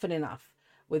this often enough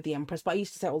with the Empress, but I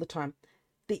used to say it all the time.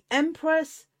 The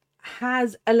Empress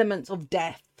has elements of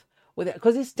death with it,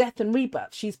 because it's death and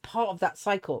rebirth. She's part of that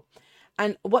cycle.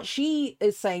 And what she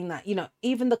is saying that,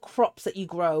 even the crops that you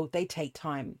grow, they take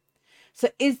time. So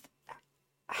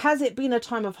has it been a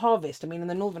time of harvest? I mean, in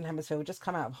the Northern Hemisphere, we just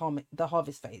come out of the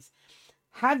harvest phase.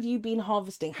 Have you been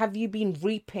harvesting? Have you been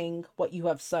reaping what you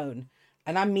have sown?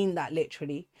 And I mean that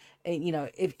literally.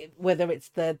 If whether it's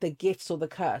the gifts or the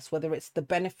curse, whether it's the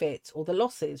benefits or the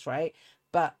losses, right?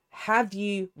 But have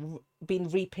you been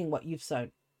reaping what you've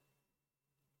sown?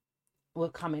 We'll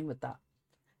come in with that.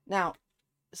 Now,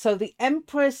 so the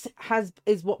Empress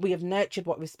is what we have nurtured,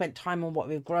 what we've spent time on, what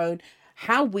we've grown,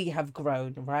 how we have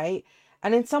grown, right?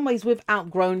 And in some ways, we've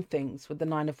outgrown things with the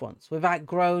Nine of Wands. We've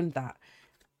outgrown that.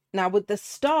 Now, with the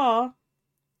Star,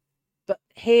 but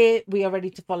here we are ready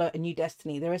to follow a new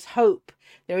destiny. There is hope.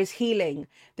 There is healing.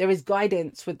 There is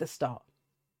guidance with the Star.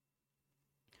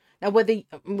 Now, with the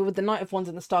Knight of Wands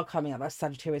and the Star coming up, that's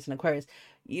Sagittarius and Aquarius,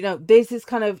 this is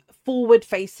kind of forward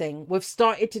facing. We've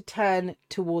started to turn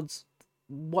towards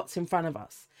what's in front of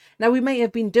us. Now, we may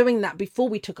have been doing that before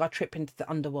we took our trip into the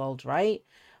underworld, right?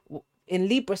 In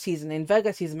Libra season, in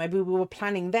Virgo season, maybe we were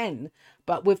planning then,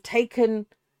 but we've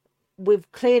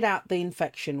cleared out the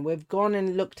infection. We've gone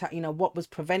and looked at, what was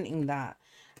preventing that.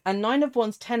 And Nine of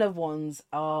Wands, 10 of Wands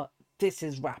this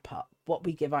is wrap up, what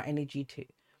we give our energy to.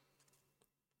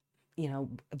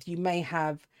 You may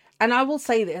have, and I will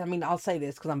say this, I'll say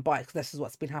this because I'm biased, because this is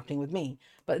what's been happening with me.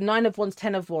 But 9 of Wands,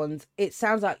 10 of Wands, it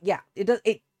sounds like,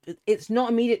 it's not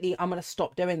immediately, I'm going to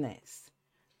stop doing this.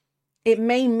 It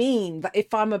may mean that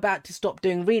if I'm about to stop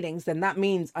doing readings, then that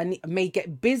means I may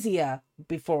get busier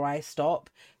before I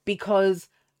stop, because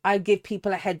I give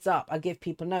people a heads up. I give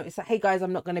people notice that, hey guys,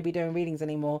 I'm not going to be doing readings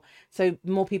anymore. So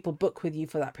more people book with you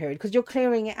for that period, because you're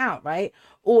clearing it out, right?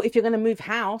 Or if you're going to move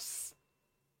house,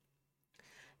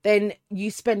 then you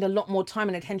spend a lot more time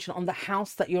and attention on the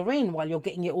house that you're in while you're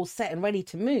getting it all set and ready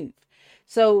to move.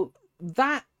 So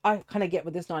that I kind of get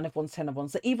with this 9 of Wands, 10 of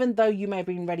Wands. So even though you may have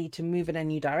been ready to move in a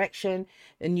new direction,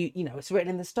 and it's written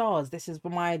in the stars, this is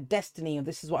my destiny, or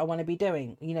this is what I want to be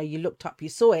doing. You looked up, you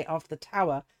saw it after the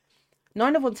tower.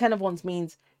 9 of Wands, 10 of Wands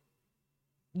means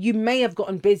you may have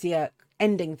gotten busier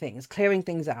ending things, clearing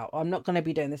things out. I'm not going to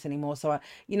be doing this anymore. So,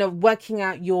 working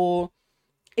out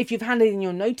if you've handed in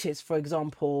your notice, for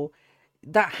example,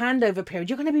 that handover period,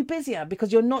 you're going to be busier,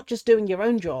 because you're not just doing your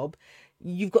own job.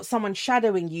 You've got someone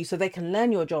shadowing you so they can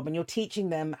learn your job, and you're teaching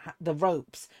them the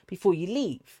ropes before you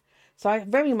leave. So I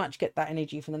very much get that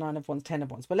energy from the 9 of Wands, 10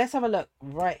 of Wands. But let's have a look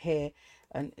right here.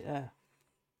 And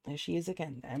there she is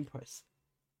again, the Empress.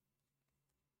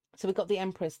 So we've got the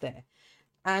Empress there.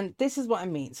 And this is what I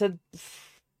mean. So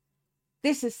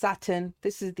this is Saturn.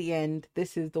 This is the end.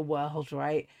 This is the world,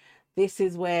 right? This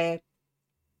is where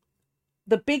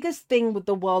the biggest thing with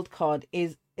the world card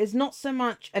is not so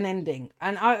much an ending.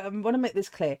 And I want to make this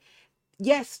clear.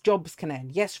 Yes, jobs can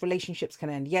end. Yes, relationships can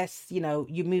end. Yes, you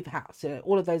move house.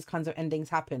 All of those kinds of endings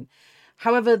happen.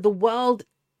 However, the world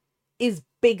is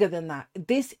bigger than that.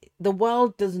 The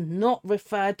world does not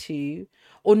refer to,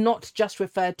 or not just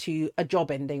refer to, a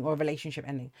job ending or a relationship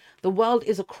ending. The world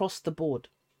is across the board.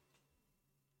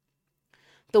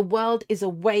 The world is a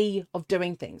way of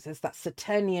doing things. It's that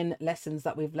Saturnian lessons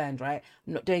that we've learned, right?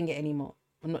 I'm not doing it anymore.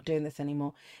 I'm not doing this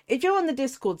anymore. If you're on the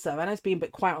Discord server, and it's been a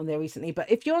bit quiet on there recently, but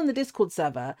if you're on the Discord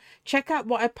server, check out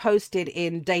what I posted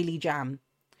in Daily Jam.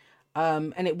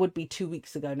 And it would be 2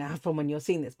 weeks ago now from when you're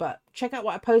seeing this, but check out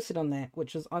what I posted on there,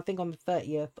 which was, I think, on the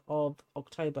 30th of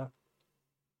October.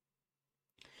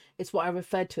 It's what I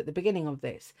referred to at the beginning of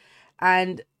this.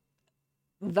 And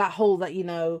that whole, that, you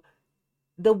know,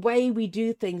 the way we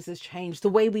do things has changed. The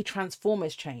way we transform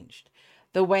has changed.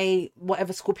 The way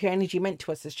whatever Scorpio energy meant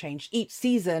to us has changed. Each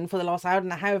season for the last, I don't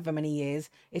know, however many years,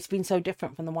 it's been so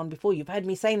different from the one before. You've heard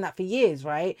me saying that for years,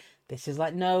 right? This is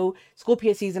like no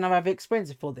Scorpio season I've ever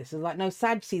experienced before. This is like no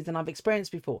Sag season I've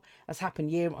experienced before. That's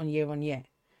happened year on year on year.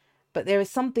 But there is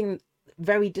something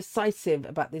very decisive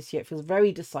about this year. It feels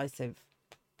very decisive.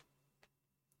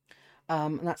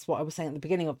 And that's what I was saying at the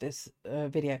beginning of this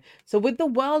video. So with the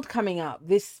world coming up,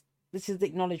 this is the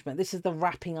acknowledgement. This is the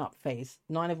wrapping up phase.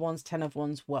 9 of Wands, 10 of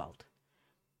Wands, world.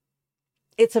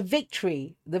 It's a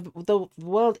victory. The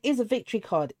world is a victory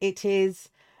card. It is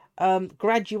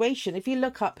graduation. If you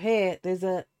look up here, there's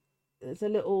a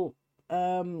little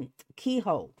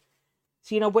keyhole.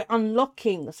 So, you know, we're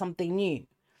unlocking something new.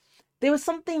 There was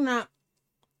something that,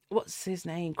 what's his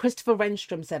name? Christopher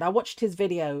Renstrom said. I watched his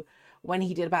video when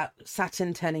he did about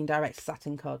Saturn turning direct,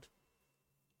 Saturn card.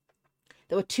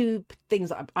 There were two things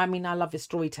that I mean, I love his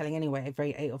storytelling anyway,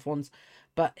 very 8 of Wands,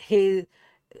 but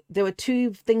there were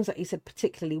two things that he said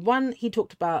particularly. One, he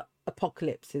talked about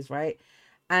apocalypses, right?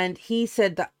 And he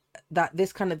said that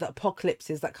this kind of the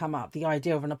apocalypses that come up, the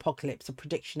idea of an apocalypse, a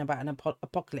prediction about an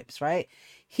apocalypse, right?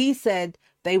 He said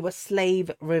they were slave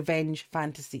revenge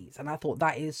fantasies. And I thought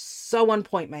that is so on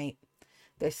point, mate.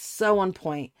 They're so on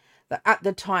point. That at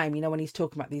the time, you know, when he's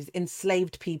talking about these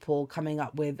enslaved people coming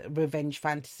up with revenge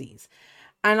fantasies.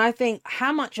 And I think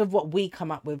how much of what we come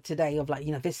up with today of like,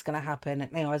 you know, this is going to happen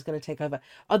and AI is going to take over,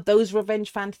 are those revenge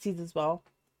fantasies as well?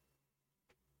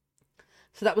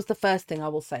 So that was the first thing I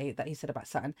will say that he said about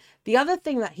Saturn. The other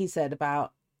thing that he said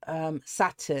about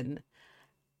Saturn,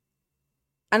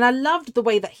 and I loved the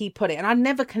way that he put it, and I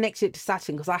never connected it to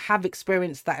Saturn because I have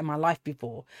experienced that in my life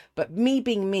before. But me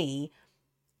being me,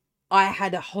 I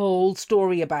had a whole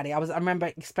story about it. I remember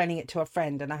explaining it to a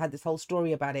friend and I had this whole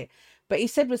story about it. But he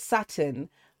said with Saturn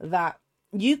that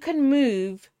you can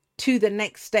move to the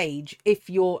next stage if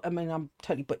you're, I mean, I'm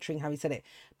totally butchering how he said it,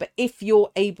 but if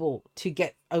you're able to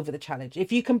get over the challenge, if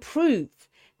you can prove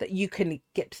that you can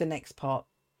get to the next part.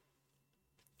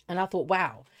 And I thought,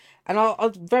 wow. And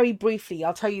I'll very briefly,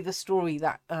 I'll tell you the story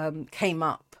that came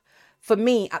up for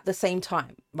me at the same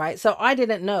time, right? So I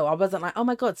didn't know. I wasn't like, oh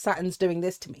my God, Saturn's doing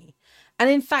this to me. And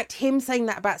in fact, him saying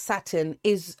that about Saturn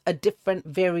is a different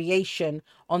variation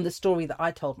on the story that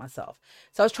I told myself.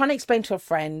 So I was trying to explain to a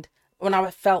friend when I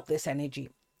felt this energy.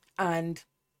 And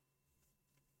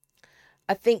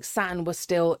I think Saturn was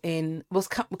still was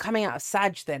coming out of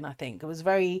Sag then, I think. It was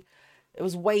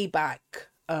way back.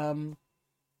 I'm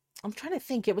trying to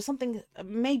think. It was something,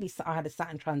 maybe I had a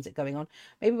Saturn transit going on.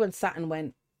 Maybe when Saturn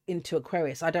went into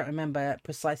Aquarius, I don't remember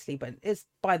precisely, but it's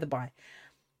by the by.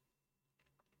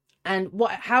 And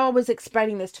how I was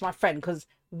explaining this to my friend, because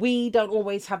we don't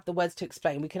always have the words to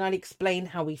explain. We can only explain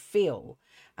how we feel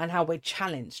and how we're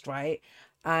challenged, right?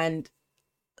 And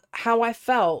how I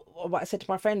felt, what I said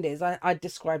to my friend is, I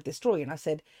described this story and I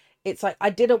said, it's like, I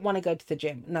didn't want to go to the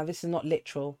gym. Now, this is not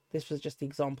literal. This was just the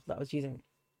example that I was using.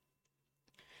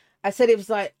 I said, it was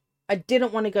like, I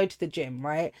didn't want to go to the gym,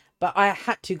 right? But I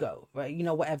had to go, right? You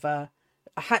know, whatever.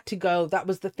 I had to go. That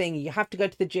was the thing. You have to go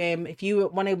to the gym. If you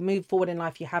want to move forward in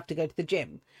life, you have to go to the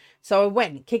gym. So I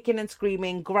went, kicking and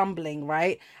screaming, grumbling,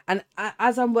 right? And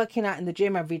as I'm working out in the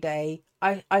gym every day,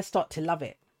 I start to love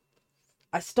it.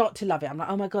 I start to love it. I'm like,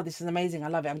 oh my God, this is amazing. I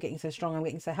love it. I'm getting so strong. I'm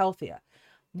getting so healthier.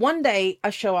 One day I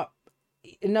show up.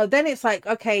 Then it's like,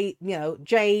 okay, you know,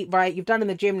 Jay, right, you've done in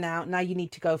the gym now. Now you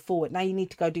need to go forward. Now you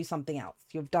need to go do something else.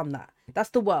 You've done that.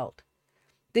 That's the world.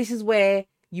 This is where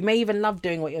you may even love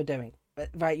doing what you're doing,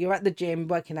 right? You're at the gym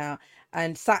working out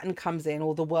and Saturn comes in,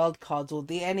 or the world cards, or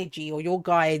the energy, or your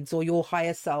guides, or your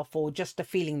higher self, or just a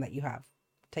feeling that you have.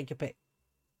 Take your pick.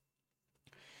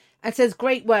 And says,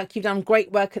 great work. You've done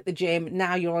great work at the gym.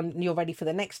 Now you're ready for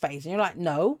the next phase. And you're like,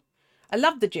 no, I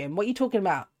love the gym. What are you talking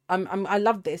about? I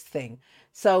love this thing.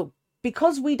 So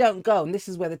because we don't go, and this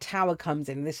is where the tower comes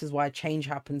in, and this is why change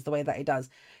happens the way that it does.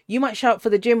 You might show up for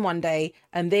the gym one day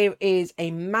and there is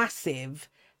a massive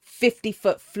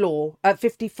 50-foot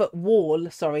wall,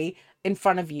 in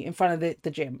front of you, in front of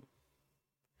the gym.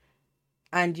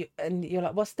 And you're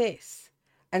like, what's this?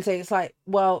 And so it's like,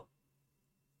 well,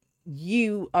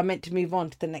 you are meant to move on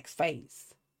to the next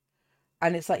phase.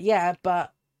 And it's like, yeah,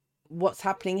 but what's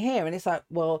happening here? And it's like,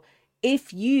 well,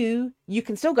 if you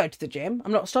can still go to the gym,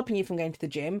 I'm not stopping you from going to the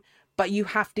gym, but you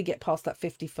have to get past that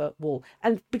 50-foot wall.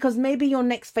 And because maybe your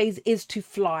next phase is to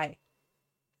fly.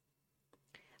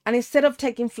 And instead of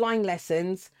taking flying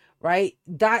lessons, right,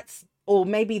 or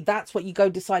maybe that's what you go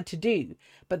decide to do.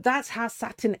 But that's how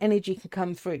Saturn energy can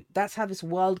come through. That's how this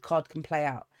world card can play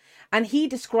out. And he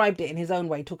described it in his own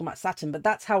way, talking about Saturn, but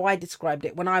that's how I described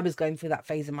it when I was going through that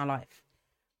phase in my life.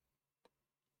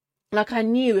 Like, I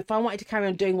knew if I wanted to carry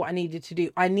on doing what I needed to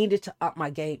do, I needed to up my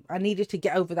game. I needed to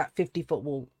get over that 50-foot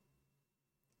wall.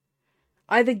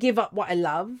 Either give up what I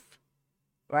love,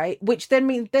 right? Which then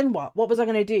means, then what? What was I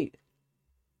going to do?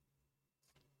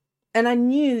 And I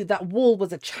knew that wall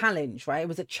was a challenge, right? It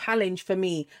was a challenge for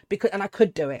me and I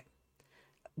could do it.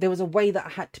 There was a way that I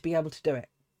had to be able to do it.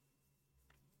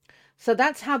 So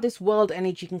that's how this world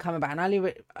energy can come about. And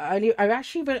I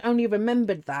actually only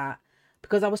remembered that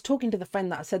because I was talking to the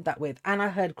friend that I said that with, and I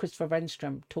heard Christopher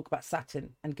Renstrom talk about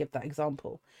Saturn and give that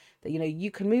example that,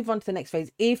 you can move on to the next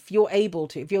phase if you're able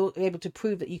to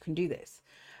prove that you can do this.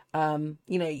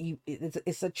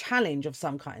 It's a challenge of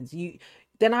some kinds.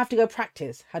 Then I have to go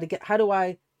practice how do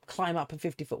I climb up a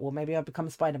 50-foot wall? Maybe I'll become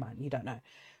a Spider-Man. You don't know.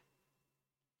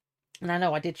 And I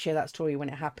know I did share that story when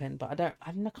it happened, but I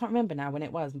can't remember now when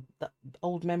it was. The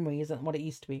old memory isn't what it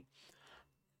used to be.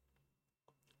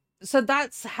 So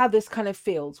that's how this kind of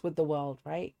feels with the world,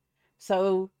 right?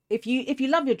 So if you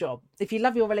love your job, if you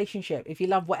love your relationship, if you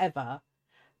love whatever,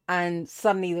 and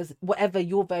suddenly there's whatever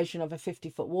your version of a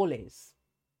 50-foot wall is,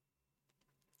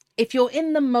 if you're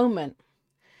in the moment,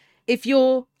 if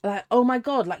you're like, oh my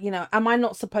God, like, am I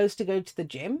not supposed to go to the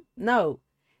gym? No.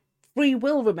 Free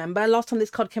will, remember? Last time this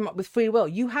card came up with free will.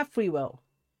 You have free will.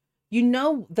 You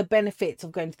know the benefits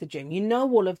of going to the gym. You know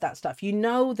all of that stuff. You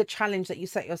know the challenge that you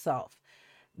set yourself.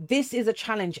 This is a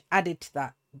challenge added to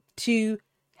that to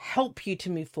help you to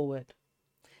move forward.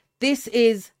 This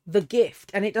is the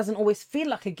gift, and it doesn't always feel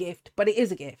like a gift, but it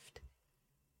is a gift.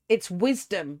 It's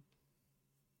wisdom.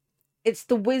 It's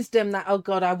the wisdom that, oh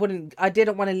God, I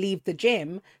didn't want to leave the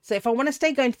gym. So if I want to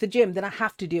stay going to the gym, then I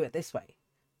have to do it this way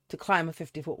to climb a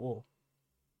 50-foot wall.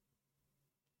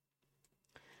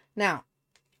 Now,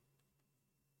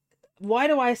 why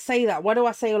do I say that? Why do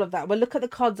I say all of that? Well, look at the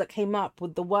cards that came up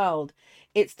with the world.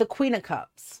 It's the Queen of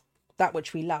Cups, that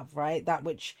which we love, right? That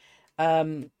which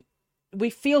we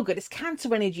feel good. It's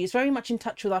Cancer energy. It's very much in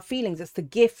touch with our feelings. It's the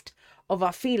gift of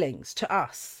our feelings to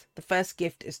us. The first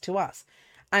gift is to us.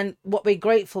 And what we're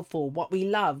grateful for, what we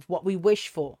love, what we wish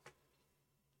for.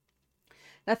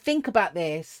 Now think about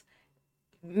this.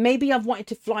 Maybe I've wanted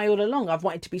to fly all along. I've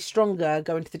wanted to be stronger,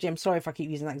 going to the gym. Sorry if I keep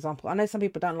using that example. I know some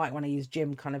people don't like when I use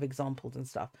gym kind of examples and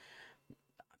stuff. I'm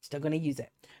still going to use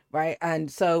it, right?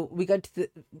 And so we go to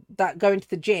going to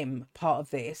the gym part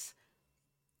of this.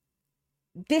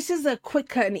 This is a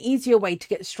quicker and easier way to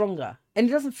get stronger. And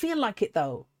it doesn't feel like it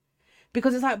though.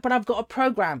 Because it's like, but I've got a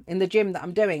program in the gym that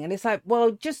I'm doing. And it's like,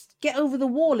 well, just get over the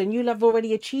wall and you'll have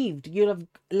already achieved. You'll have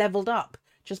leveled up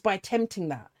just by attempting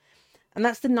that. And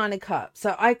that's the Nine of Cups.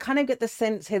 So I kind of get the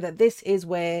sense here that this is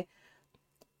where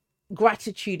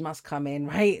gratitude must come in,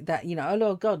 right? That, oh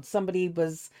Lord God,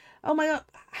 oh my God,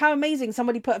 how amazing.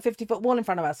 Somebody put a 50-foot wall in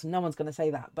front of us. No one's going to say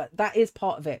that. But that is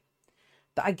part of it.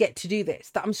 That I get to do this.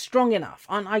 That I'm strong enough.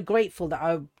 Aren't I grateful that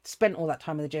I spent all that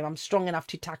time in the gym? I'm strong enough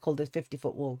to tackle this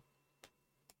 50-foot wall.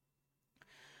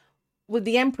 With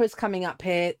the Empress coming up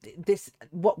here,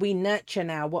 what we nurture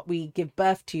now, what we give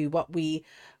birth to,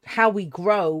 how we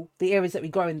grow, the areas that we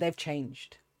grow in, they've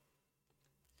changed.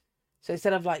 So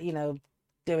instead of like,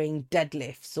 doing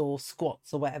deadlifts or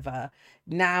squats or whatever,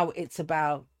 now it's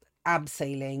about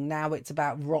abseiling. Now it's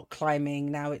about rock climbing.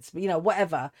 Now it's,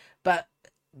 whatever, but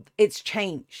it's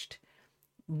changed.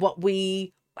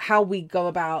 How we go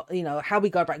about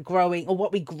growing, or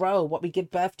what we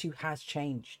give birth to has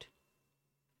changed.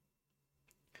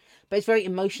 But it's very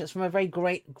emotional. It's from a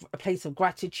place of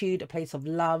gratitude, a place of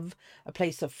love, a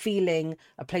place of feeling,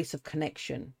 a place of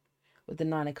connection, with the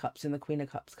Nine of Cups and the Queen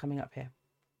of Cups coming up here.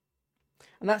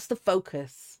 And that's the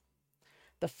focus.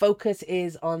 The focus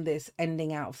is on this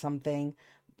ending out of something.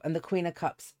 And the Queen of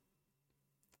Cups,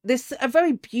 there's a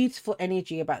very beautiful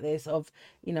energy about this of,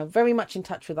 very much in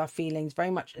touch with our feelings,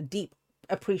 very much a deep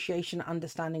appreciation,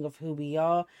 understanding of who we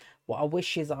are, what our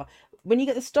wishes are. When you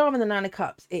get the Star and the Nine of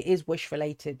Cups, it is wish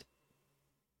related.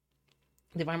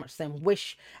 They're very much saying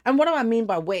wish. And what do I mean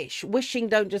by wish? Wishing,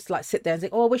 don't just like sit there and say,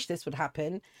 oh, I wish this would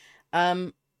happen.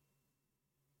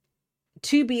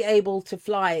 To be able to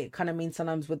fly, it kind of means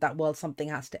sometimes with that world, something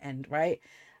has to end, right?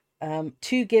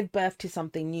 To give birth to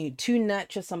something new, to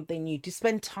nurture something new, to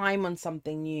spend time on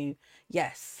something new.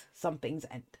 Yes, something's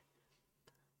end.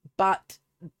 But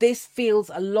this feels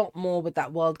a lot more with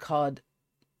that world card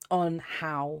on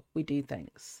how we do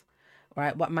things,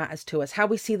 right? What matters to us, how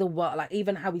we see the world, like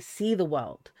even how we see the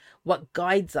world, what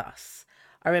guides us.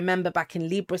 I remember back in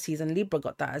Libra season, Libra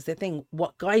got that as their thing.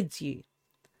 What guides you?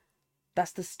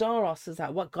 That's the star answers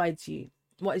that. What guides you?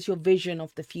 What is your vision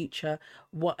of the future?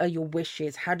 What are your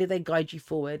wishes? How do they guide you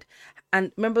forward?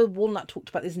 And remember, Walnut talked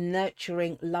about this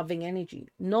nurturing, loving energy,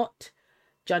 not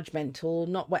judgmental,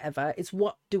 not whatever. It's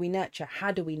what do we nurture?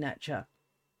 How do we nurture?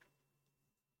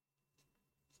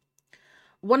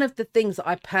 One of the things that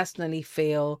I personally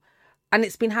feel, and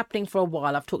it's been happening for a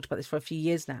while, I've talked about this for a few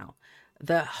years now,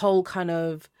 the whole kind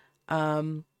of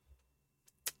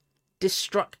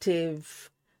destructive,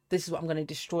 this is what I'm going to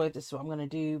destroy, this is what I'm going to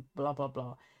do, blah blah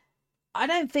blah. I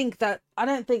don't think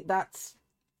that's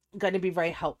going to be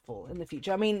very helpful in the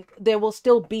future. I mean, there will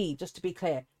still be, just to be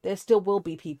clear, there still will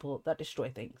be people that destroy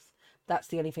things. That's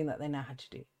the only thing that they know how to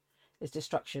do, is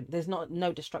destruction. There's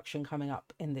no destruction coming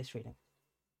up in this reading.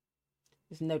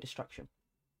 There's no destruction,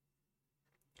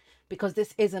 because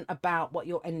this isn't about what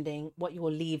you're ending, what you're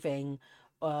leaving,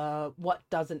 what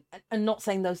doesn't, and not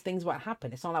saying those things won't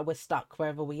happen. It's not like we're stuck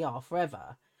wherever we are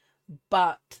forever,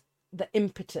 but the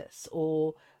impetus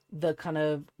or the kind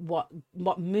of what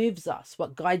moves us,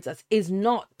 what guides us, is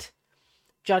not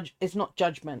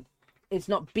judgment. It's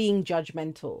not being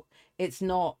judgmental. It's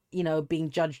not, being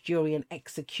judge, jury, and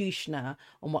executioner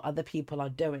on what other people are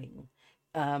doing.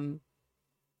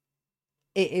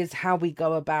 It is how we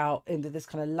go about into this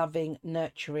kind of loving,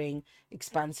 nurturing,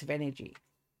 expansive energy.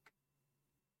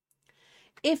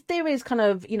 If there is kind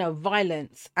of,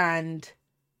 violence, and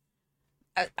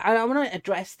I want to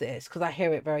address this because I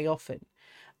hear it very often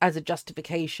as a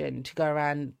justification to go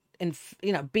around and,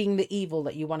 being the evil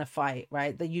that you want to fight,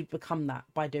 right? That you'd become that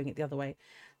by doing it the other way.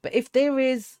 But if there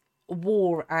is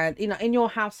war and, in your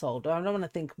household, I don't want to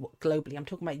think globally, I'm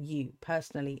talking about you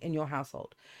personally in your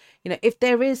household. If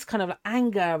there is kind of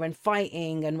anger and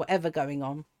fighting and whatever going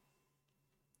on,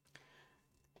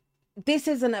 this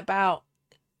isn't about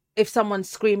if someone's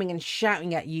screaming and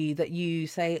shouting at you that you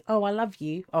say, oh, I love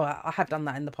you. Oh, I have done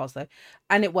that in the past though.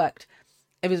 And it worked.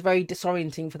 It was very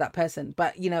disorienting for that person.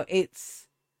 But,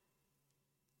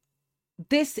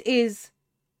 this is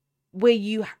where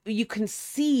you can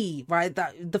see, right,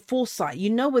 that the foresight,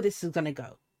 where this is going to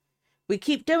go. We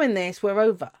keep doing this, we're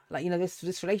over. Like,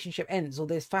 this relationship ends, or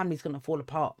this family's going to fall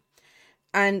apart.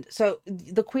 And so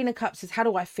the Queen of Cups is, how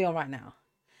do I feel right now?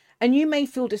 And you may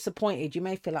feel disappointed. You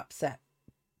may feel upset.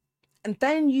 And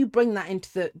then you bring that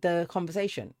into the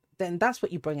conversation. Then that's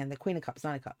what you bring in, the Queen of Cups,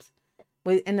 Nine of Cups,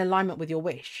 in alignment with your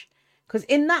wish. Because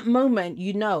in that moment,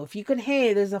 if you can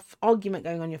hear there's an argument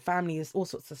going on in your family, there's all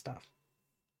sorts of stuff.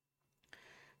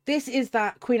 This is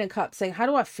that Queen of Cups saying, how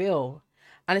do I feel?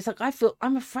 And it's like,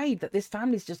 I'm afraid that this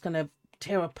family's just going to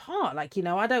tear apart. Like,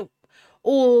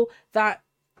 or that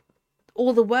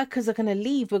all the workers are going to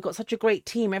leave. We've got such a great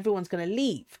team. Everyone's going to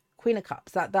leave. Queen of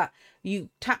Cups, that you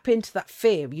tap into that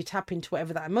fear. You tap into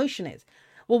whatever that emotion is.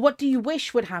 Well, what do you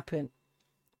wish would happen?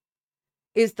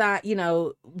 Is that,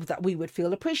 that we would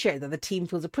feel appreciated, that the team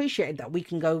feels appreciated, that we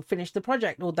can go finish the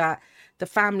project, or that the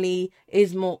family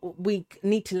is more, we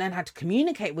need to learn how to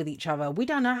communicate with each other. We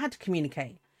don't know how to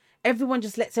communicate. Everyone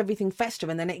just lets everything fester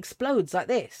and then it explodes like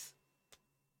this.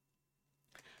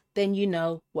 Then you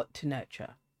know what to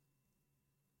nurture.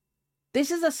 This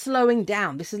is a slowing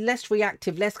down. This is less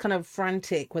reactive, less kind of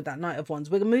frantic with that Knight of Wands.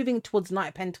 We're moving towards Knight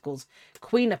of Pentacles,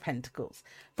 Queen of Pentacles.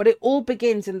 But it all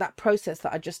begins in that process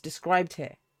that I just described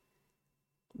here.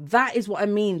 That is what I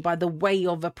mean by the way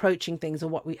of approaching things,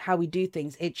 or how we do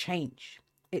things. It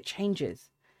changes.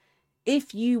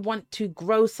 If you want to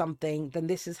grow something, then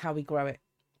this is how we grow it.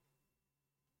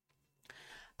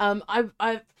 I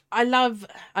love,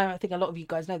 I think a lot of you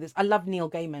guys know this, I love Neil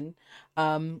Gaiman.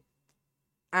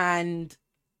 And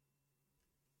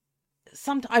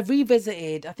I've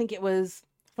revisited, I think it was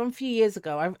from a few years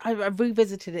ago, I've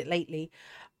revisited it lately,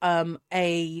 an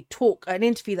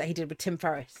interview that he did with Tim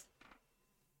Ferriss.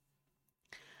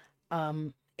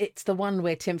 It's the one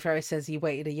where Tim Ferriss says he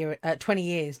waited 20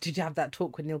 years to have that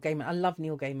talk with Neil Gaiman. I love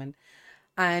Neil Gaiman.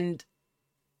 And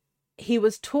he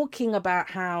was talking about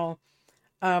how,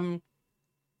 who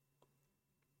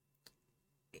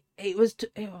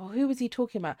was he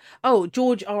talking about? Oh,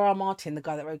 George R.R. Martin, the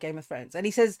guy that wrote Game of Thrones. And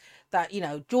he says that,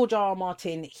 George R.R.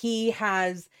 Martin, he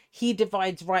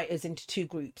divides writers into two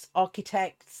groups,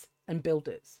 architects and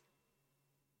builders.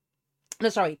 No,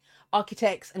 sorry,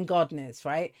 architects and gardeners,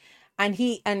 right? And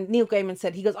Neil Gaiman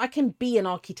said, he goes, I can be an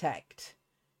architect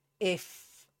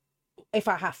if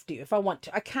I have to, if I want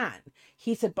to, I can.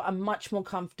 He said, but I'm much more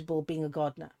comfortable being a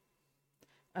gardener.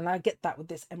 And I get that with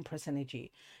this Empress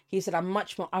energy. He said, I'm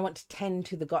much more, I want to tend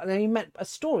to the God. And then he meant a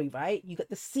story, right? You get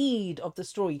the seed of the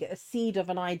story, you get a seed of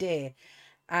an idea.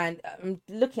 And I'm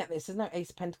looking at this, there's no Ace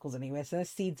of Pentacles anywhere, so there's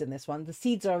seeds in this one. The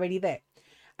seeds are already there.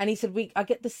 And he said, I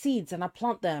get the seeds and I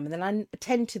plant them and then I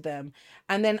tend to them.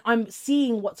 And then I'm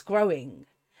seeing what's growing.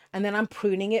 And then I'm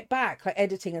pruning it back, like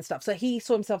editing and stuff. So he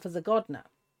saw himself as a gardener.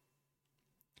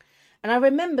 And I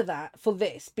remember that for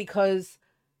this because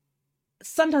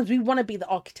sometimes we want to be the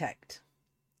architect,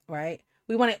 right?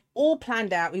 We want it all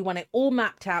planned out. We want it all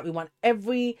mapped out. We want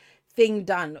everything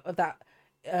done of that.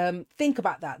 Think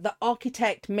about that. The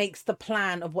architect makes the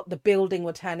plan of what the building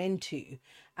will turn into,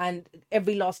 and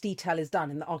every last detail is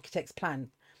done in the architect's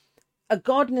plan. A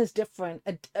gardener is different.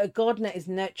 A gardener is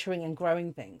nurturing and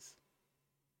growing things.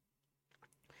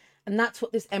 And that's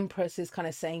what this Empress is kind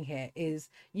of saying here is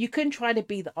you can try to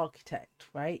be the architect,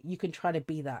 right? You can try to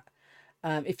be that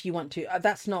if you want to.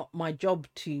 That's not my job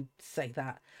to say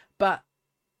that. But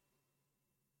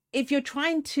if you're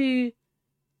trying to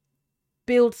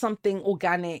build something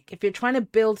organic, if you're trying to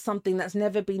build something that's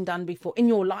never been done before in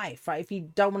your life, right? If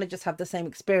you don't want to just have the same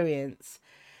experience,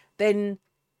 then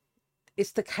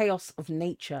it's the chaos of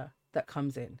nature that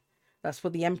comes in. That's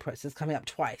what the Empress is coming up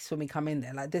twice when we come in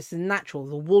there. Like, this is natural,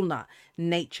 the walnut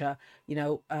nature, you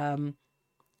know,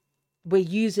 we're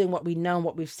using what we know and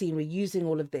what we've seen. We're using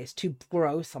all of this to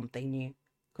grow something new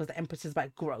because the Empress is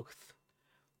about growth.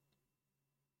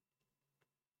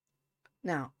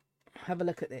 Now, have a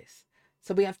look at this.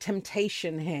 So we have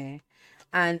temptation here.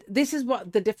 And this is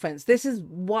what the difference, this is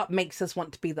what makes us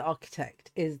want to be the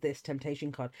architect, is this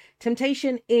temptation card.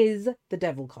 Temptation is the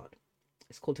devil card.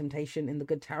 It's called temptation in the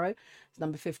Good Tarot. It's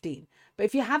number 15. But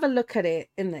if you have a look at it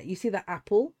in there, you see the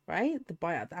apple, right? The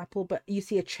bite out the apple, but you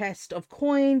see a chest of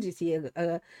coins. You see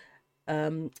a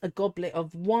goblet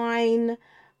of wine.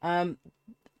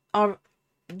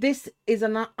 This is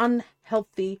an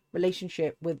unhealthy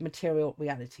relationship with material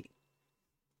reality,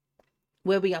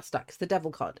 where we are stuck. It's the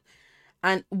devil card.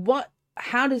 And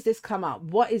how does this come up?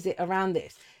 What is it around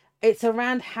this? It's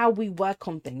around how we work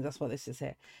on things. That's what this is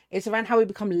here. It's around how we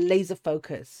become laser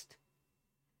focused.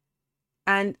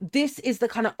 And this is the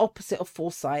kind of opposite of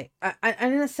foresight.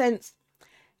 And in a sense,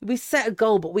 we set a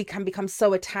goal, but we can become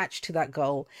so attached to that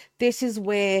goal. This is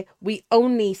where we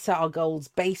only set our goals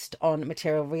based on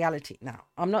material reality. Now,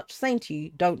 I'm not saying to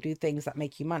you, don't do things that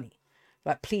make you money.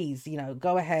 Like, please, you know,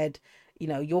 go ahead. You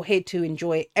know, you're here to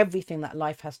enjoy everything that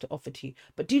life has to offer to you.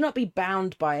 But do not be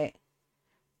bound by it.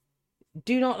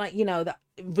 Do not, like, you know, that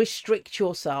restrict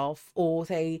yourself or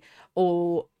say,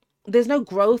 or there's no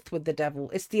growth with the devil.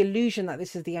 It's the illusion that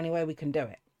this is the only way we can do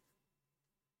it.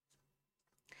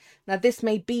 Now, this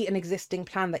may be an existing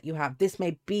plan that you have. This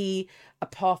may be a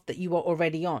path that you are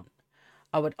already on.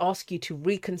 I would ask you to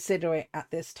reconsider it at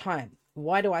this time.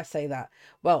 Why do I say that?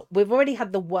 Well, we've already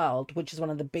had the world, which is one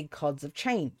of the big cards of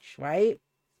change, right?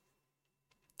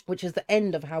 Which is the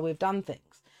end of how we've done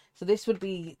things. So this would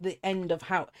be the end of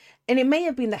how, and it may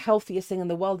have been the healthiest thing in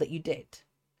the world that you did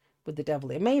with the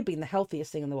devil. It may have been the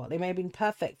healthiest thing in the world. It may have been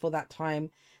perfect for that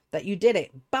time that you did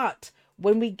it. But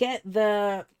when we get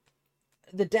the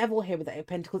devil here with the Eight of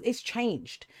Pentacles, it's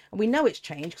changed. And we know it's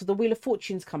changed because the Wheel of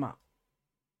Fortune's come up.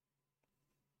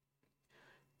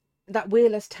 That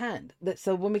wheel has turned.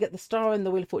 So when we get the Star and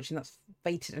the Wheel of Fortune, that's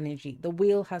fated energy. The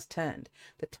wheel has turned.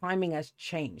 The timing has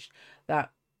changed.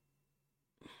 That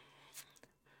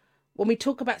when we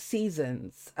talk about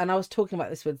seasons, and I was talking about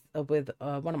this with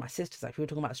one of my sisters, actually, we were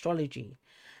talking about astrology.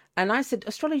 And I said,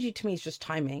 astrology to me is just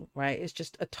timing, right? It's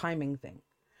just a timing thing.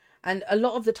 And a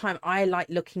lot of the time I like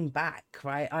looking back,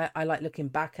 right? I like looking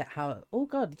back at how, oh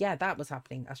God, yeah, that was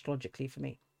happening astrologically for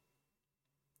me.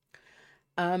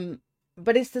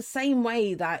 But it's the same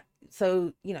way that,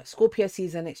 so, you know, Scorpio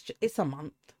season, it's a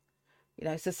month. You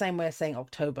know, it's the same way as saying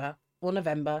October or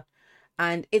November,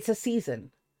 and it's a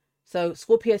season. So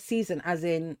Scorpio season, as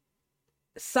in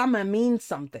summer, means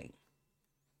something.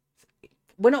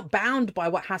 We're not bound by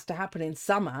what has to happen in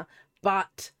summer,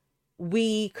 but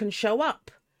we can show up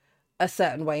a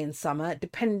certain way in summer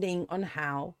depending on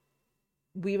how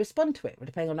we respond to it,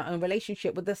 depending on our own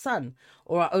relationship with the sun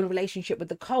or our own relationship with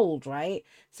the cold, right?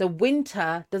 So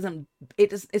winter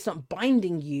it's not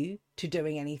binding you to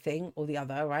doing anything or the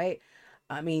other, right?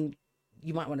 I mean,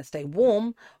 you might want to stay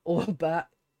warm, but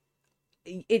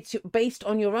it's based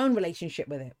on your own relationship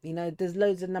with it. You know, there's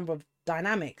loads of number of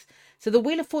dynamics. So the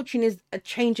Wheel of Fortune is a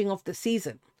changing of the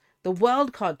season. The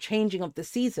World card, changing of the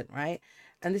season, right?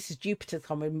 And this is Jupiter's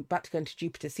card. We're about to go into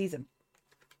Jupiter season.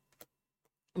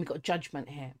 We've got Judgment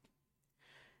here.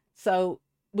 So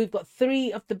we've got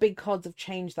three of the big cards of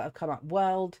change that have come up.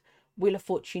 World, Wheel of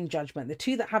Fortune, Judgment. The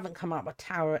two that haven't come up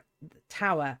are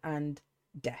Tower and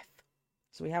Death.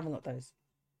 So we haven't got those.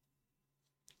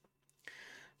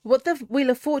 What the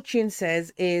Wheel of Fortune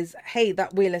says is, hey,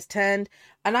 that wheel has turned.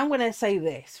 And I'm going to say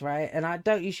this, right? And I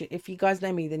don't usually, if you guys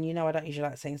know me, then you know I don't usually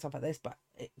like saying stuff like this, but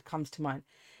it comes to mind.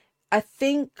 I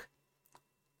think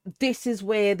this is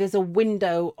where there's a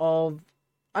window of,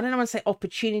 I don't know, I want to say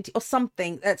opportunity or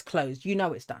something that's closed. You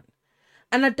know it's done.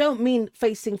 And I don't mean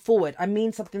facing forward. I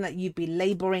mean something that you've been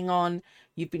laboring on,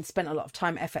 you've been spent a lot of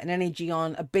time, effort, and energy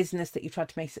on, a business that you've tried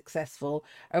to make successful,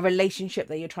 a relationship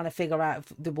that you're trying to figure out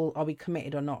if are we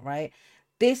committed or not, right?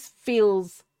 This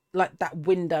feels like that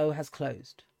window has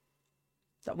closed.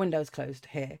 That window is closed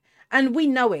here. And we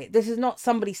know it. This is not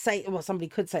somebody say, well, somebody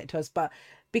could say it to us, but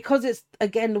because it's,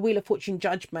 again, the Wheel of Fortune,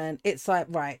 Judgment, it's like,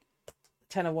 right,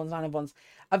 10 of Wands, 9 of Wands.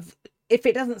 If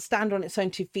it doesn't stand on its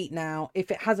own 2 feet now,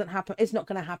 if it hasn't happened, it's not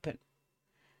going to happen.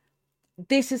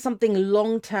 This is something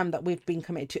long-term that we've been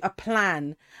committed to, a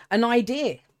plan, an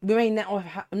idea. We may not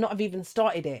have even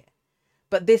started it,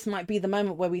 but this might be the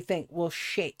moment where we think, well,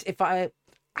 shit, if I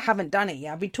haven't done it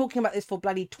yet, I've been talking about this for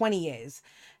bloody 20 years.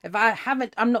 If I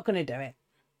haven't, I'm not going to do it.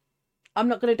 I'm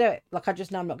not going to do it. Like, I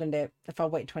just know I'm not going to do it if I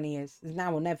wait 20 years. It's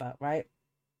now or never, right?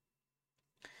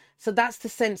 So that's the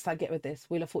sense I get with this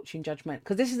Wheel of Fortune, Judgment,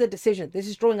 because this is a decision. This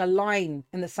is drawing a line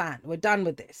in the sand. We're done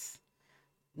with this.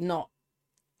 Not,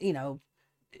 no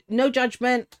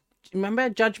judgment. Remember,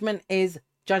 judgment is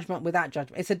judgment without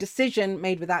judgment. It's a decision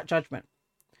made without judgment.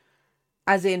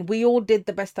 As in, we all did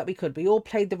the best that we could. We all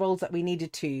played the roles that we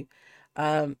needed to.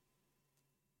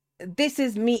 This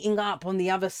is meeting up on the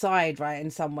other side, right,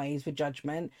 in some ways with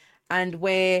judgment. And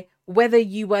whether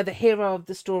you were the hero of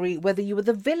the story, whether you were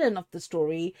the villain of the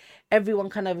story, everyone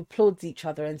kind of applauds each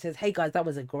other and says, hey guys, that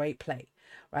was a great play,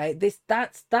 right?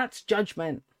 That's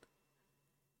judgment.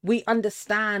 We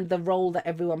understand the role that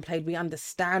everyone played. We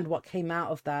understand what came out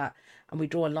of that, and we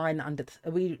draw a line in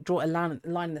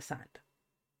the sand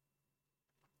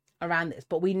around this.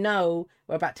 But we know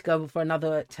we're about to go for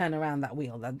another turn around that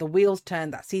wheel. That the wheels turn,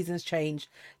 that season's changed,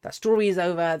 that story is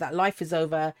over, that life is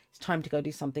over. It's time to go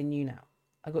do something new now.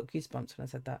 I got goosebumps when I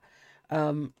said that.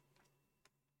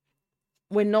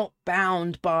 We're not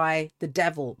bound by the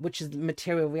devil, which is the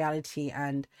material reality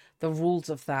and the rules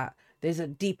of that. There's a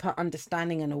deeper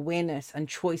understanding and awareness and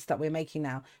choice that we're making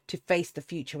now to face the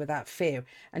future without fear.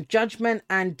 And Judgment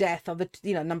and Death are the,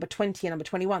 number 20 and number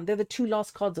 21. They're the two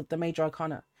last cards of the Major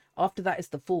Arcana. After that is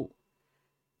the Fool.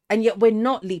 And yet we're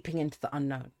not leaping into the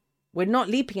unknown. We're not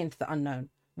leaping into the unknown.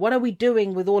 What are we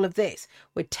doing with all of this?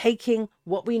 We're taking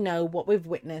what we know, what we've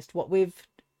witnessed, what we've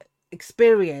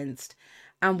experienced,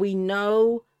 and we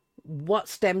know what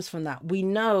stems from that. We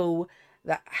know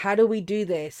that how do we do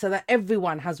this so that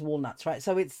everyone has walnuts, right?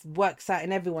 So it works out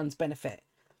in everyone's benefit.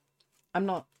 I'm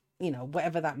not,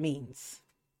 whatever that means.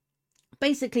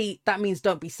 Basically, that means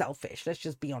don't be selfish. Let's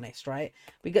just be honest, right?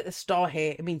 We get the star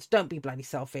here. It means don't be bloody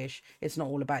selfish. It's not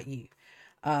all about you.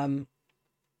 Now,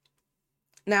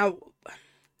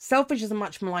 selfish is a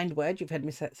much maligned word. You've heard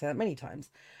me say that many times.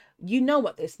 You know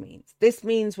what this means. This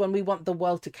means when we want the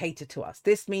world to cater to us.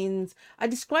 This means, I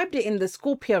described it in the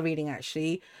Scorpio reading,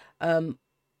 actually,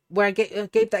 where I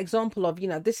gave that example of,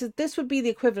 this would be the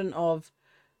equivalent of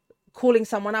calling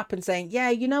someone up and saying,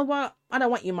 yeah, you know what? I don't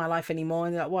want you in my life anymore.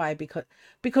 And they're like, why?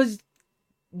 Because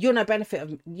you're no benefit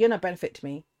to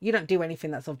me. You don't do anything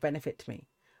that's of benefit to me.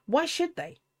 Why should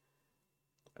they?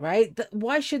 Right?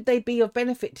 Why should they be of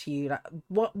benefit to you? Like,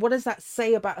 what does that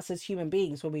say about us as human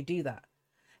beings when we do that?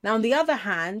 Now, on the other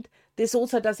hand, this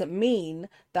also doesn't mean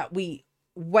that we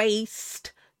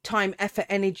waste time, effort,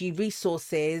 energy,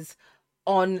 resources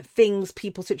on things,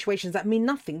 people, situations that mean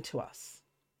nothing to us.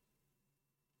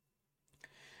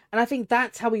 And I think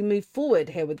that's how we move forward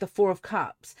here with the Four of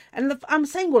Cups. And I'm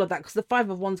saying all of that because the Five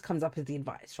of Wands comes up as the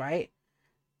advice, right?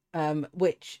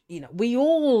 Which, we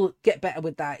all get better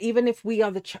with that. Even if we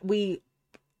are we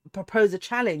propose a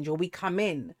challenge or we come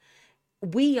in,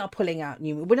 we are pulling out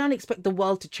new. We don't expect the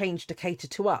world to change to cater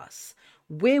to us.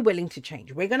 We're willing to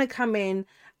change. We're going to come in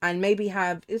and maybe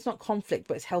have, it's not conflict,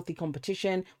 but it's healthy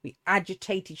competition. We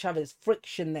agitate each other. There's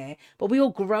friction there, but we all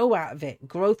grow out of it.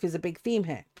 Growth is a big theme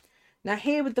here. Now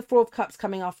here with the Four of Cups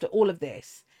coming after all of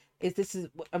this is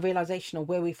a realization of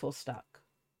where we feel stuck.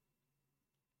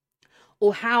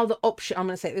 Or how the option, I'm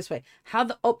going to say it this way, how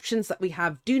the options that we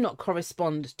have do not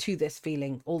correspond to this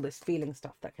feeling, all this feeling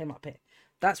stuff that came up here.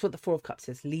 That's what the Four of Cups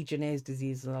is, Legionnaire's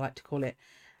disease, as I like to call it.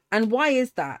 And why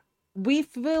is that? We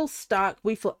feel stuck,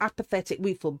 we feel apathetic,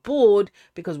 we feel bored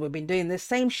because we've been doing the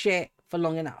same shit for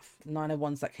long enough. 9 of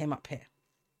Wands that came up here.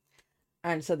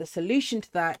 And so the solution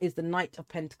to that is the Knight of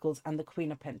Pentacles and the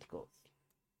Queen of Pentacles.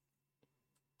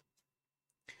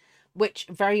 which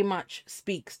very much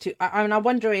speaks to. I mean, I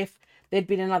wonder if there'd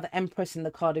been another Empress in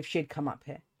the card if she'd come up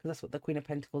here, because that's what the Queen of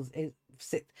Pentacles is.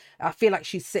 I feel like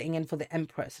she's sitting in for the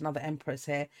Empress, another Empress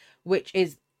here, which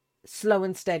is slow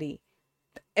and steady.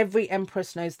 Every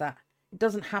Empress knows that it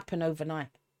doesn't happen overnight.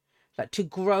 Like, to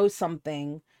grow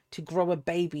something, to grow a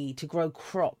baby, to grow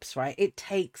crops, right? It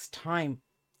takes time.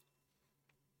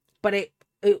 But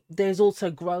there's also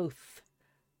growth.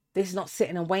 This is not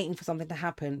sitting and waiting for something to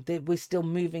happen. We're still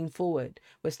moving forward.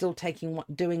 We're still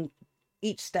doing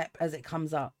each step as it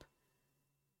comes up.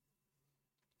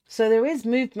 So there is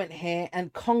movement here,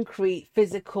 and concrete,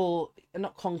 physical,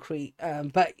 not concrete,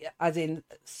 but as in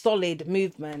solid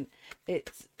movement. I'm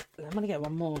going to get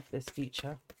one more of this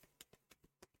future.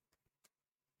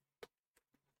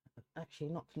 Actually,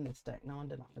 not from this deck. No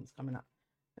wonder nothing's coming up.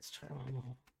 Let's try one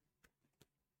more.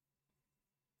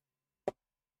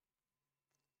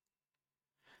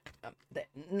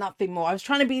 Nothing more. I was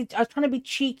trying to be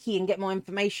cheeky and get more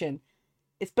information.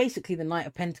 It's basically the Knight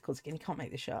of Pentacles again. You can't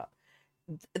make this up.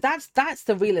 That's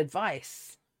the real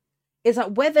advice. Is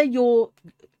that whether you're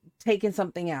taking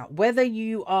something out, whether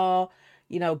you are,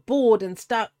 bored and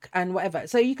stuck and whatever.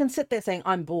 So you can sit there saying,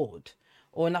 I'm bored,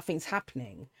 or nothing's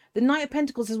happening. The Knight of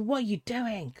Pentacles is, what are you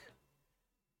doing?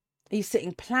 Are you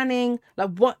sitting planning?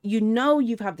 Like, what,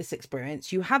 you've had this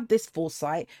experience, you have this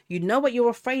foresight, you know what you're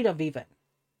afraid of even.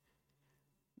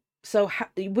 So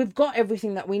we've got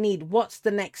everything that we need. What's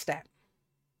the next step?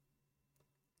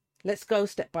 Let's go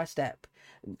step by step.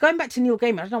 Going back to Neil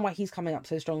Gaiman, I don't know why he's coming up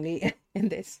so strongly in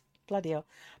this. Bloody hell.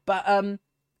 But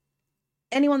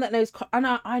anyone that knows,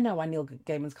 I know why Neil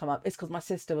Gaiman's come up. It's because my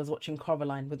sister was watching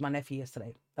Coraline with my nephew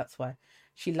yesterday. That's why.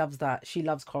 She loves that. She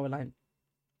loves Coraline.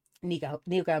 Neil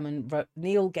Gaiman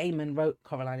wrote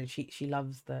Coraline, and she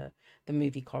loves the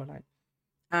movie Coraline.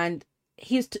 And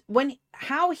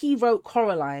how he wrote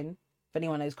Coraline, if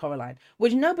anyone knows Coraline,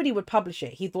 which nobody would publish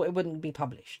it. He thought it wouldn't be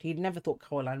published. He'd never thought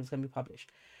Coraline was going to be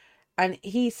published. And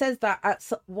he says that at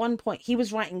one point he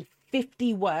was writing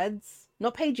 50 words,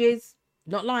 not pages,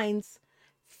 not lines,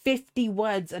 50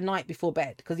 words a night before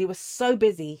bed, because he was so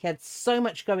busy. He had so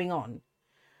much going on.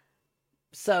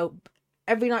 So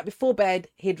every night before bed,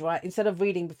 he'd write, instead of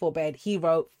reading before bed, he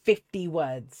wrote 50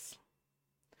 words.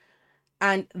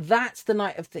 And that's the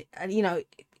night of and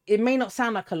it may not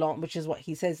sound like a lot, which is what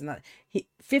he says in that.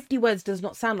 50 words does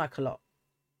not sound like a lot.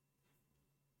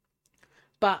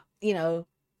 But,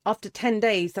 after 10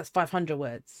 days, that's 500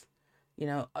 words.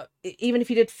 Even if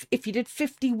you did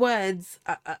 50 words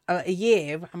a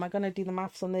year, am I going to do the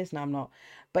maths on this? No, I'm not.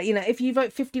 But, if you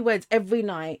wrote 50 words every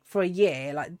night for a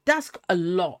year, like, that's a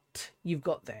lot you've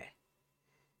got there.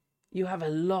 You have a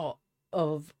lot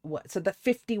of words. So the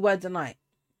 50 words a night.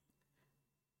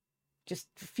 Just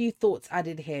a few thoughts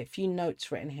added here, a few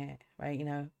notes written here, right?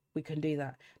 We can do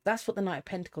that. That's what the Knight of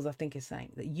Pentacles, I think, is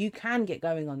saying, that you can get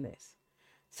going on this.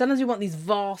 Sometimes we want these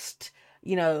vast,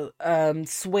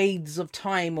 swathes of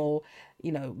time, or,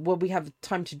 where we have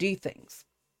time to do things.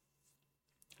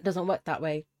 It doesn't work that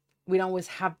way. We don't always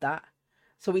have that.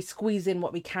 So we squeeze in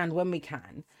what we can when we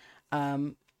can.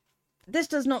 This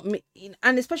does not mean,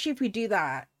 and especially if we do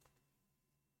that,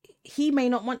 he may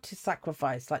not want to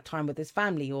sacrifice like time with his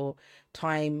family, or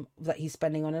time that he's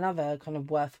spending on another kind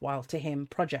of worthwhile to him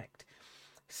project.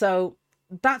 So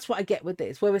that's what I get with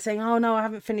this, where we're saying, oh no, I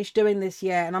haven't finished doing this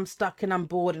yet, and I'm stuck and I'm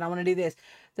bored and I want to do this.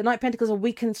 The Knight of Pentacles,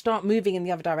 we can start moving in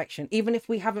the other direction, even if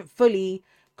we haven't fully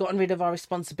gotten rid of our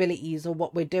responsibilities or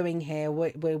what we're doing here.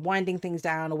 We're winding things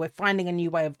down, or we're finding a new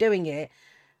way of doing it,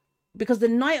 because the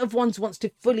Knight of Wands wants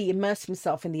to fully immerse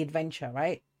himself in the adventure,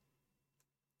 right?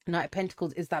 Knight of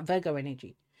Pentacles is that Virgo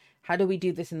energy. How do we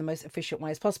do this in the most efficient way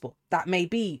as possible? That may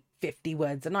be 50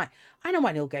 words a night. I know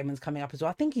why Neil Gaiman's coming up as well.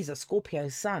 I think he's a Scorpio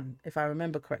sun, if I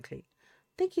remember correctly.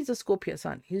 I think he's a Scorpio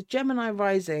sun. He's Gemini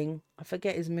rising. I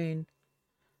forget his moon.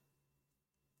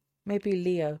 Maybe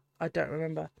Leo. I don't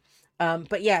remember.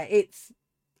 But yeah,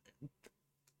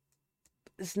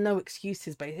 there's no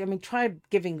excuses, but I mean, try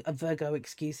giving a Virgo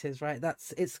excuses, right?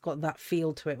 It's got that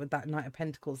feel to it with that Knight of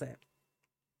Pentacles there.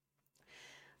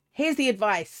 Here's the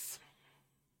advice.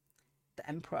 The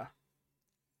Emperor.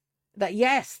 That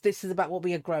yes, this is about what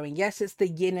we are growing. Yes, it's the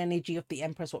yin energy of the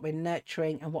Empress, what we're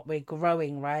nurturing and what we're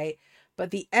growing, right?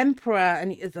 But the Emperor,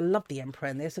 and I love the Emperor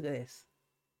in this. Look at this.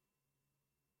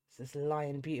 It's this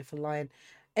lion, beautiful lion.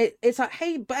 It's like,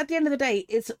 hey, but at the end of the day,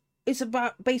 it's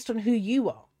about based on who you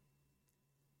are.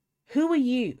 Who are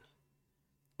you?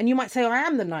 And you might say, I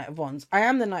am the Knight of Wands. I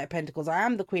am the Knight of Pentacles. I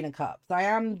am the Queen of Cups. I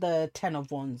am the Ten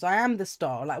of Wands. I am the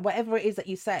Star. Like, whatever it is that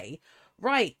you say.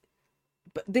 Right.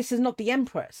 But this is not the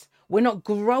Empress. We're not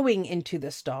growing into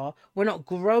the Star. We're not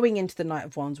growing into the Knight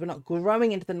of Wands. We're not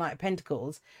growing into the Knight of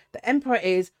Pentacles. The Emperor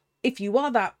is, if you are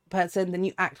that person, then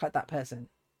you act like that person.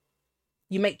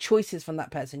 You make choices from that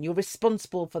person. You're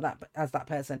responsible for that as that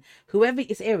person. Whoever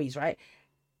is Aries, right?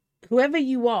 Whoever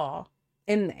you are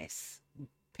in this,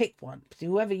 pick one.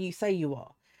 Whoever you say you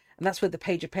are. And that's where the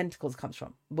Page of Pentacles comes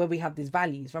from, where we have these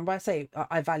values. Remember I say,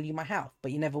 I value my health,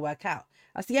 but you never work out.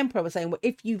 That's the Emperor was saying, well,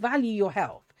 if you value your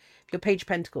health, your Page of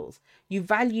Pentacles, you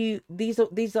value, these are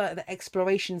the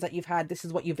explorations that you've had. This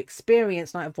is what you've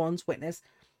experienced, Knight of Wands, witness.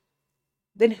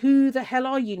 Then who the hell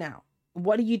are you now?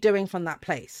 What are you doing from that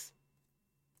place?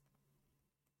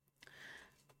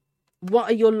 What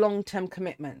are your long-term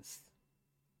commitments?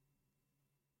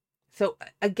 So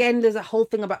again, there's a whole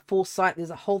thing about foresight. There's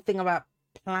a whole thing about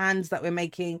plans that we're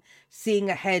making, seeing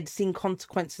ahead, seeing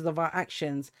consequences of our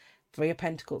actions. Three of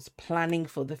Pentacles, planning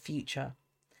for the future.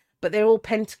 But they're all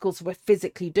pentacles, we're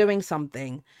physically doing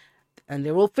something. And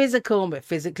they're all physical, and we're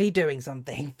physically doing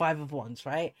something. Five of Wands,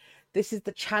 right? This is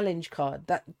the challenge card,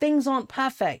 that things aren't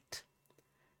perfect.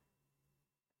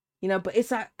 You know, but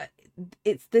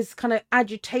it's this kind of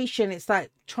agitation. It's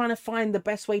like trying to find the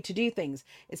best way to do things.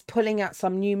 It's pulling out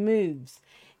some new moves.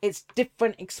 It's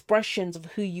different expressions of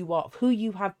who you are, of who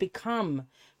you have become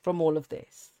from all of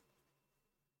this.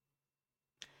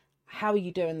 How are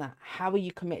you doing that? How are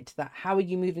you committed to that? How are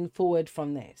you moving forward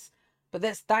from this? But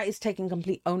that is taking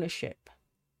complete ownership.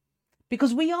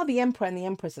 Because we are the Emperor and the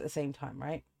Empress at the same time,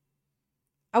 right?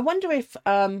 I wonder if,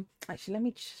 actually, let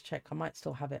me just check. I might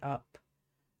still have it up.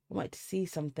 I might see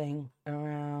something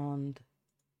around.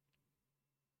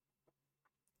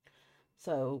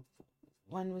 So,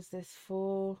 when was this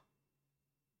for?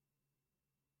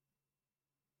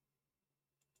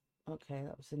 Okay,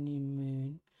 that was a new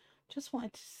moon. Just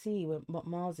wanted to see what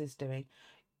Mars is doing.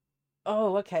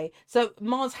 Oh, okay. So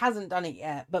Mars hasn't done it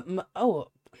yet, but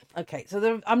okay.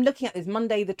 So I'm looking at this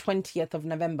Monday, the 20th of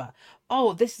November.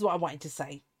 Oh, this is what I wanted to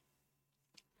say.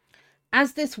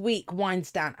 As this week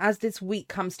winds down, as this week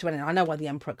comes to an end, I know why the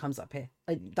Emperor comes up here.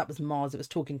 That was Mars. It was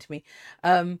talking to me.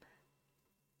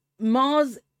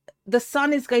 Mars, the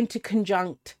Sun is going to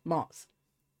conjunct Mars.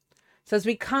 So as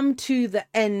we come to the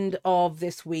end of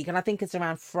this week, and I think it's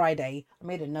around Friday, I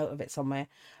made a note of it somewhere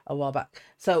a while back.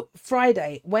 So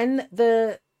Friday, when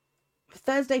the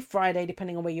Thursday, Friday,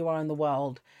 depending on where you are in the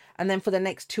world, and then for the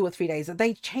next 2 or 3 days,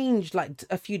 they change like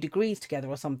a few degrees together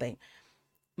or something.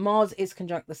 Mars is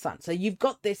conjunct the Sun. So you've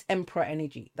got this Emperor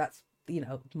energy. That's,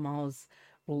 Mars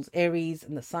rules Aries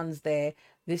and the Sun's there.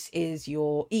 This is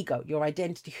your ego, your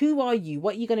identity. Who are you?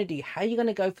 What are you going to do? How are you going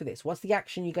to go for this? What's the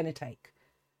action you're going to take?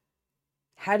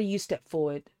 How do you step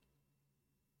forward?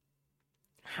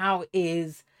 How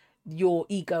is your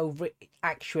ego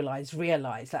actualized,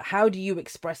 realized? Like, how do you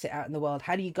express it out in the world?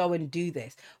 How do you go and do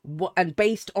this? And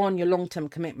based on your long-term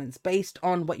commitments, based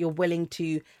on what you're willing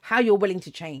to, how you're willing to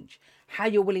change, how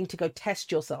you're willing to go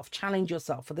test yourself, challenge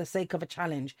yourself for the sake of a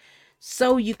challenge,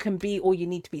 so you can be all you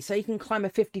need to be, so you can climb a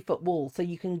 50-foot wall, so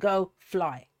you can go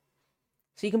fly,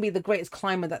 so you can be the greatest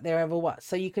climber that there ever was,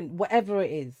 so you can, whatever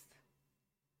it is.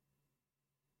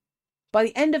 By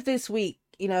the end of this week,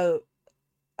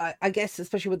 I guess,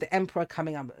 especially with the Emperor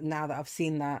coming up, now that I've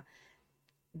seen that,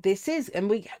 this is, and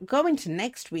we go into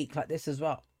next week like this as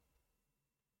well.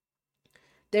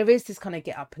 There is this kind of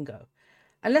get up and go.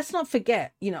 And let's not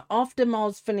forget, after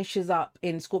Mars finishes up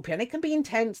in Scorpio, and it can be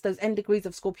intense, those end degrees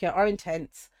of Scorpio are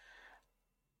intense,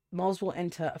 Mars will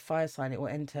enter a fire sign, it will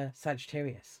enter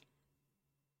Sagittarius.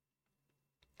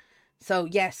 So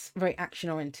yes, very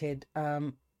action-oriented.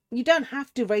 You don't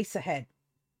have to race ahead.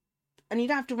 And you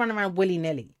don't have to run around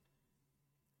willy-nilly.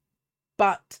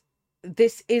 But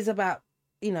this is about,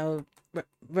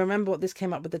 remember what this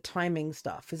came up with, the timing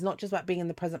stuff. It's not just about being in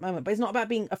the present moment, but it's not about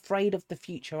being afraid of the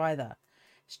future either.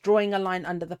 It's drawing a line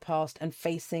under the past and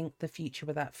facing the future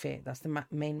without fear. That's the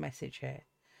main message here.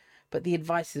 But the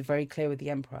advice is very clear with the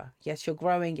Emperor. Yes, you're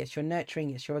growing. Yes, you're nurturing.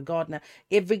 Yes, you're a gardener.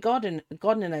 Every gardener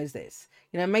knows this.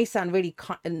 It may sound really,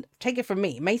 and take it from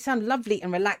me, it may sound lovely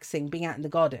and relaxing being out in the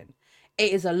garden.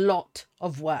 It is a lot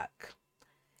of work.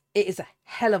 It is a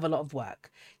hell of a lot of work.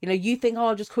 You think, oh,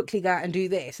 I'll just quickly go out and do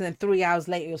this. And then 3 hours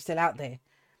later, you're still out there,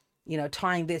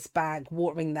 tying this bag,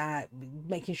 watering that,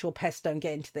 making sure pests don't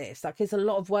get into this. Like, there's a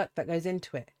lot of work that goes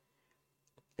into it.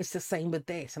 It's the same with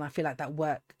this. And I feel like that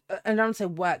work, and I don't say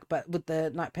work, but with the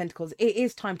Knight of Pentacles, it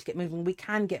is time to get moving. We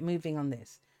can get moving on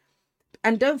this.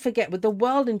 And don't forget, with the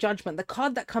World and Judgment, the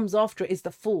card that comes after it is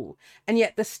the Fool. And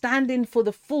yet the stand-in for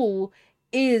the Fool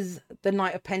is the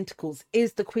Knight of Pentacles,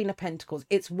 is the Queen of Pentacles.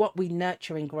 It's what we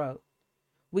nurture and grow.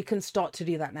 We can start to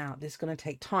do that now. This is going to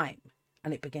take time,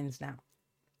 and it begins now.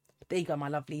 But there you go, my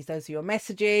lovelies. Those are your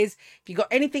messages. If you got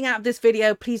anything out of this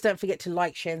video, please don't forget to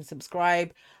like, share and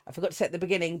subscribe. I forgot to say at the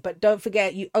beginning, but don't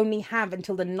forget, you only have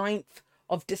until the 9th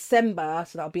of December,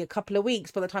 so that'll be a couple of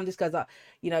weeks by the time this goes up.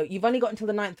 You know, you've only got until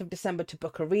the 9th of December to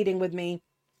book a reading with me.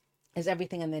 There's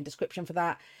everything in the description for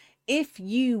that. If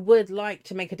you would like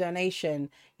to make a donation,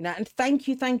 you know, and thank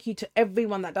you to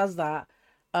everyone that does that.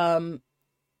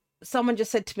 Someone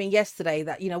just said to me yesterday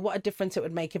that, you know, what a difference it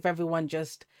would make if everyone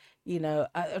just, you know,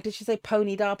 did she say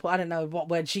ponied up, or I don't know what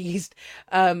word she used,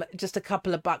 just a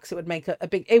couple of bucks. It would make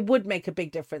it would make a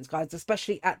big difference, guys,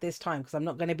 especially at this time, because I'm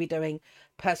not going to be doing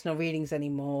personal readings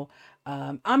anymore.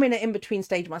 I'm in an in-between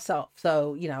stage myself,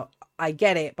 so, you know, I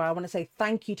get it, but I want to say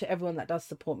thank you to everyone that does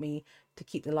support me to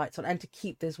keep the lights on and to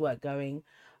keep this work going.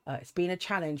 It's been a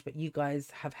challenge, but you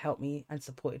guys have helped me and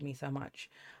supported me so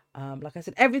much. Like I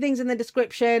said, everything's in the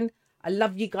description. I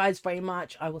love you guys very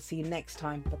much. I will see you next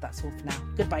time, but that's all for now.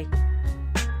 Goodbye.